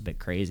drugs sounds a bit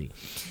crazy.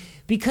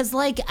 Because,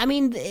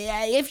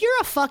 if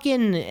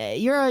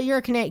you're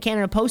a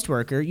Canada Post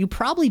worker, you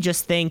probably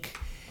just think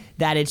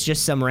that it's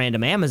just some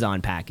random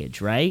Amazon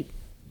package, right?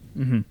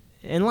 Mm-hmm.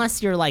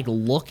 Unless you're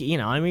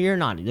you're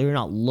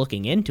not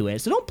looking into it.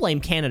 So don't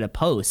blame Canada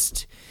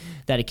Post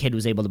that a kid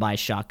was able to buy a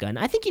shotgun.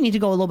 I think you need to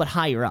go a little bit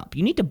higher up.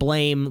 You need to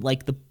blame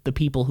the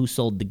people who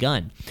sold the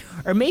gun,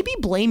 or maybe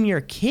blame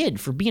your kid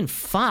for being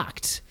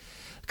fucked.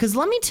 Because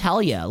let me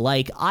tell you,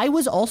 I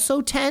was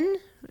also 10,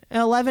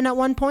 11 at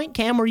one point.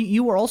 Cam,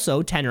 you were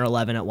also 10 or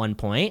 11 at one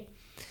point.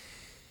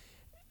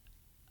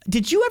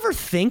 Did you ever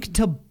think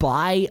to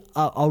buy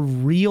a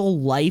real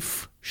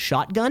life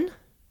shotgun?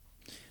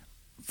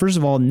 First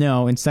of all,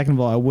 no. And second of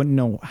all, I wouldn't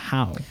know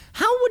how.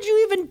 How would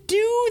you even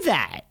do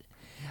that?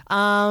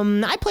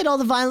 I played all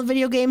the violent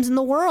video games in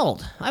the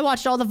world. I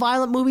watched all the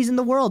violent movies in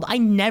the world. I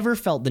never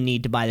felt the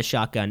need to buy the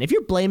shotgun. If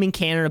you're blaming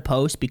Canada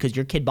Post because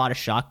your kid bought a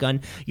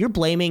shotgun, you're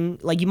blaming,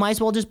 you might as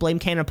well just blame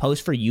Canada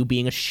Post for you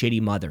being a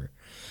shitty mother.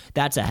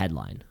 That's a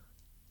headline.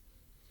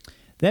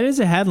 That is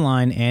a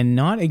headline, and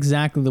not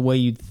exactly the way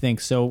you'd think.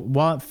 So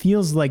while it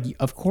feels like,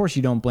 of course,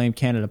 you don't blame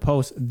Canada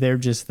Post, they're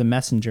just the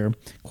messenger,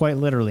 quite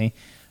literally.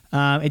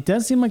 It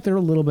does seem like they're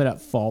a little bit at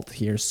fault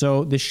here.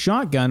 So the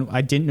shotgun,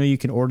 I didn't know you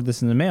could order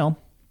this in the mail,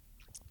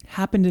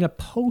 happened in a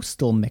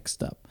postal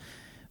mixed-up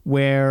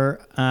where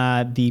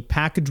the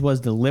package was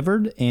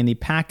delivered, and the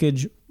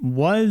package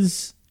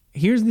was,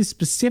 here's the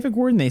specific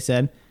word they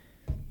said,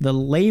 the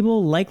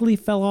label likely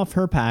fell off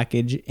her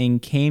package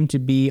and came to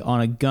be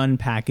on a gun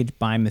package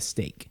by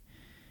mistake.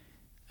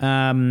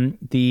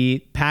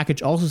 The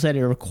package also said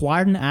it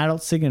required an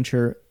adult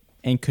signature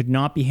and could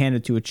not be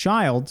handed to a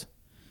child.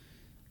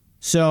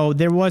 So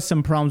there was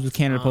some problems with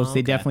Canada Post.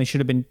 They definitely should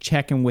have been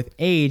checking with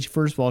age,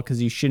 first of all,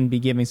 because you shouldn't be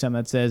giving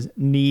something that says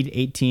need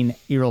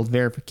 18-year-old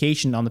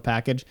verification on the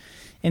package.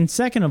 And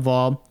second of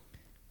all,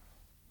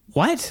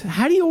 what?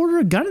 How do you order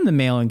a gun in the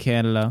mail in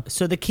Canada?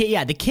 So the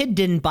kid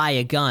didn't buy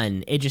a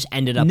gun. It just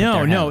ended up at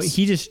their house.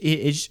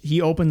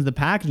 He opens the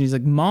package and he's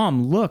like,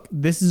 "Mom, look,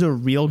 this is a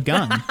real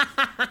gun."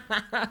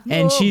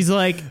 And she's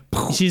like,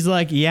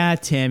 "Yeah,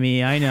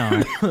 Timmy, I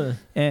know."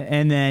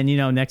 and then,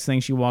 next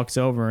thing she walks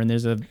over and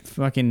there's a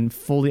fucking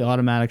fully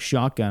automatic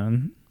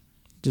shotgun,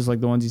 just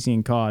like the ones you see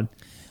in COD.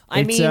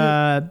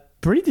 It's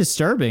pretty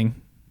disturbing.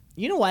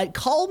 You know what?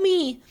 Call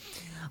me.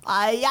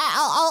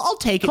 I'll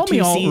take it. Call me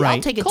alt-right.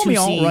 I'll take it. Call me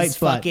alt-right,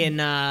 fucking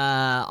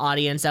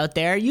audience out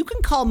there. You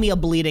can call me a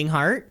bleeding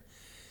heart.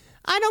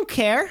 I don't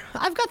care.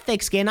 I've got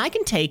thick skin. I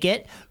can take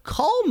it.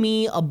 Call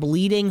me a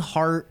bleeding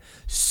heart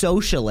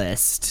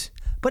socialist.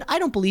 But I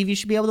don't believe you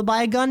should be able to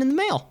buy a gun in the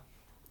mail.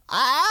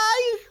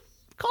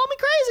 Call me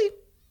crazy.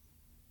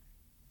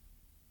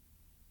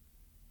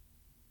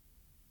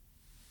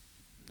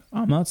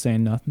 I'm not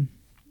saying nothing.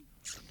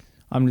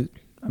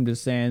 I'm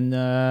just saying,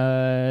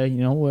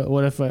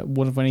 what if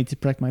I need to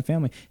protect my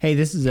family? Hey,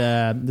 this is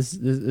a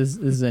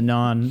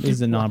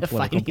non-political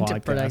if I need podcast. to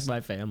protect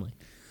my family.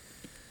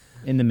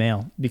 in the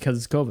mail because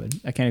it's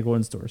COVID. I can't go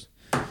in stores.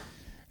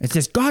 It's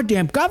this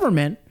goddamn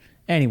government.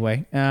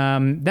 Anyway,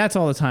 that's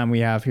all the time we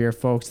have here,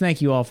 folks.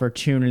 Thank you all for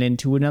tuning in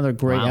to another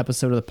great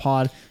episode of the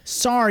pod.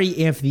 Sorry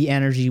if the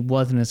energy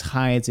wasn't as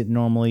high as it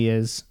normally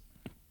is.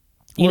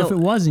 Or if it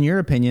was, in your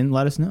opinion,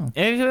 let us know.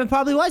 It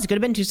probably was. It could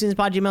have been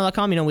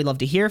twoseasonspod@gmail.com. We'd love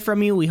to hear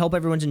from you. We hope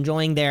everyone's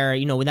enjoying their,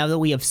 now that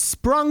we have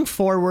sprung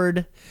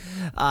forward,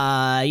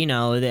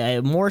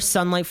 more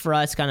sunlight for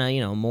us,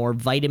 kind of, more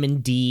vitamin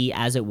D,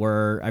 as it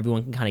were.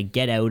 Everyone can kind of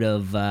get out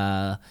of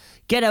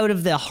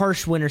the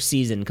harsh winter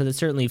season, because it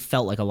certainly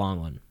felt like a long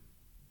one.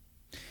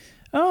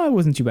 Oh, it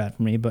wasn't too bad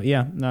for me, but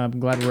yeah, I'm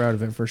glad we're out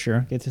of it for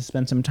sure. Get to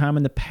spend some time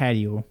in the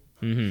patio.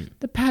 Mm-hmm.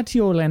 The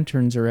patio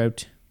lanterns are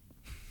out.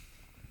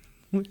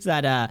 Is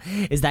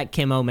that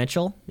Kimo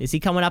Mitchell? Is he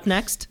coming up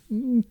next?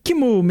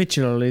 Kimo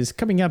Mitchell is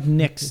coming up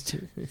next,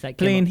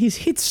 playing his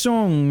hit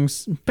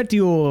songs,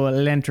 Patio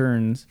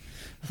Lanterns,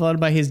 followed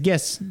by his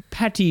guest,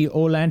 Patty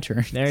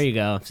O'Lantern. There you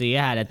go. So you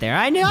had it there.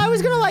 I knew I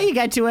was going to let you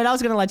get to it. I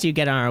was going to let you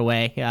get on our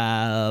way. We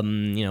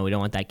don't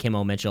want that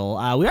Kimo Mitchell.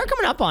 We are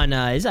coming up on,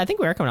 I think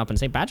we are coming up on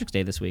St. Patrick's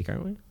Day this week,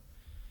 aren't we?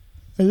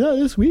 Is that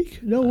this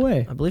week? No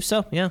way. I believe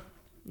so, yeah.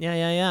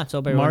 Yeah. So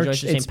everyone enjoys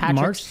St.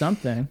 Patrick's.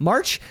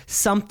 March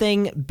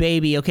something,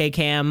 baby. Okay,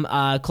 Cam,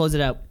 close it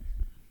out.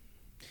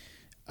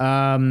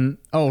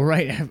 Oh,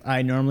 right.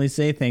 I normally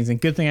say things, and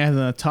good thing I have it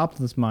on the top of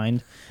this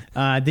mind.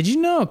 Did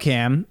you know,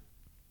 Cam,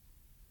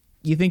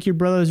 you think your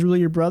brother is really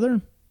your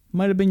brother?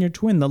 Might have been your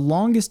twin. The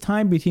longest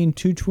time between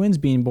two twins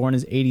being born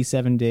is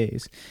 87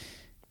 days.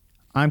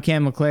 I'm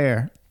Cam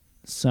LeClaire,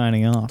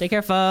 signing off. Take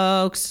care,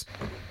 folks.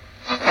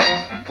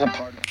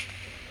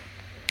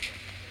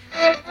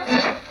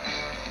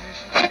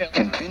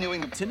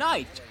 Continuing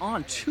tonight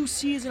on Two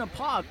C's in a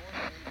Pod.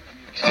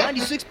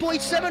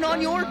 96.7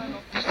 on your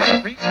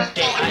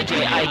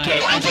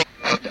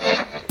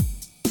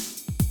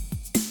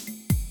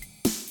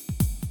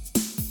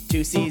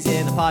Two C's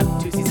in a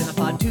pod, 2 C's in a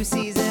pod, 2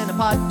 C's in a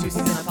pod, 2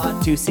 C's in a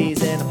pod, 2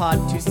 C's in a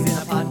pod, 2 C's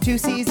in a pod, 2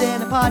 C's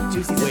in a pod, 2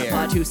 C's in a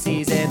pod, 2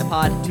 C's in a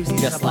pod, 2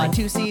 C's just like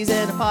 2 C's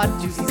in a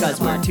pod, because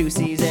we're 2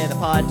 C's in a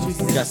pod,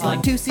 just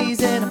like 2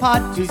 C's in a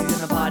pod, 2 C's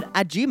in a pod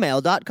at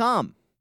gmail.com.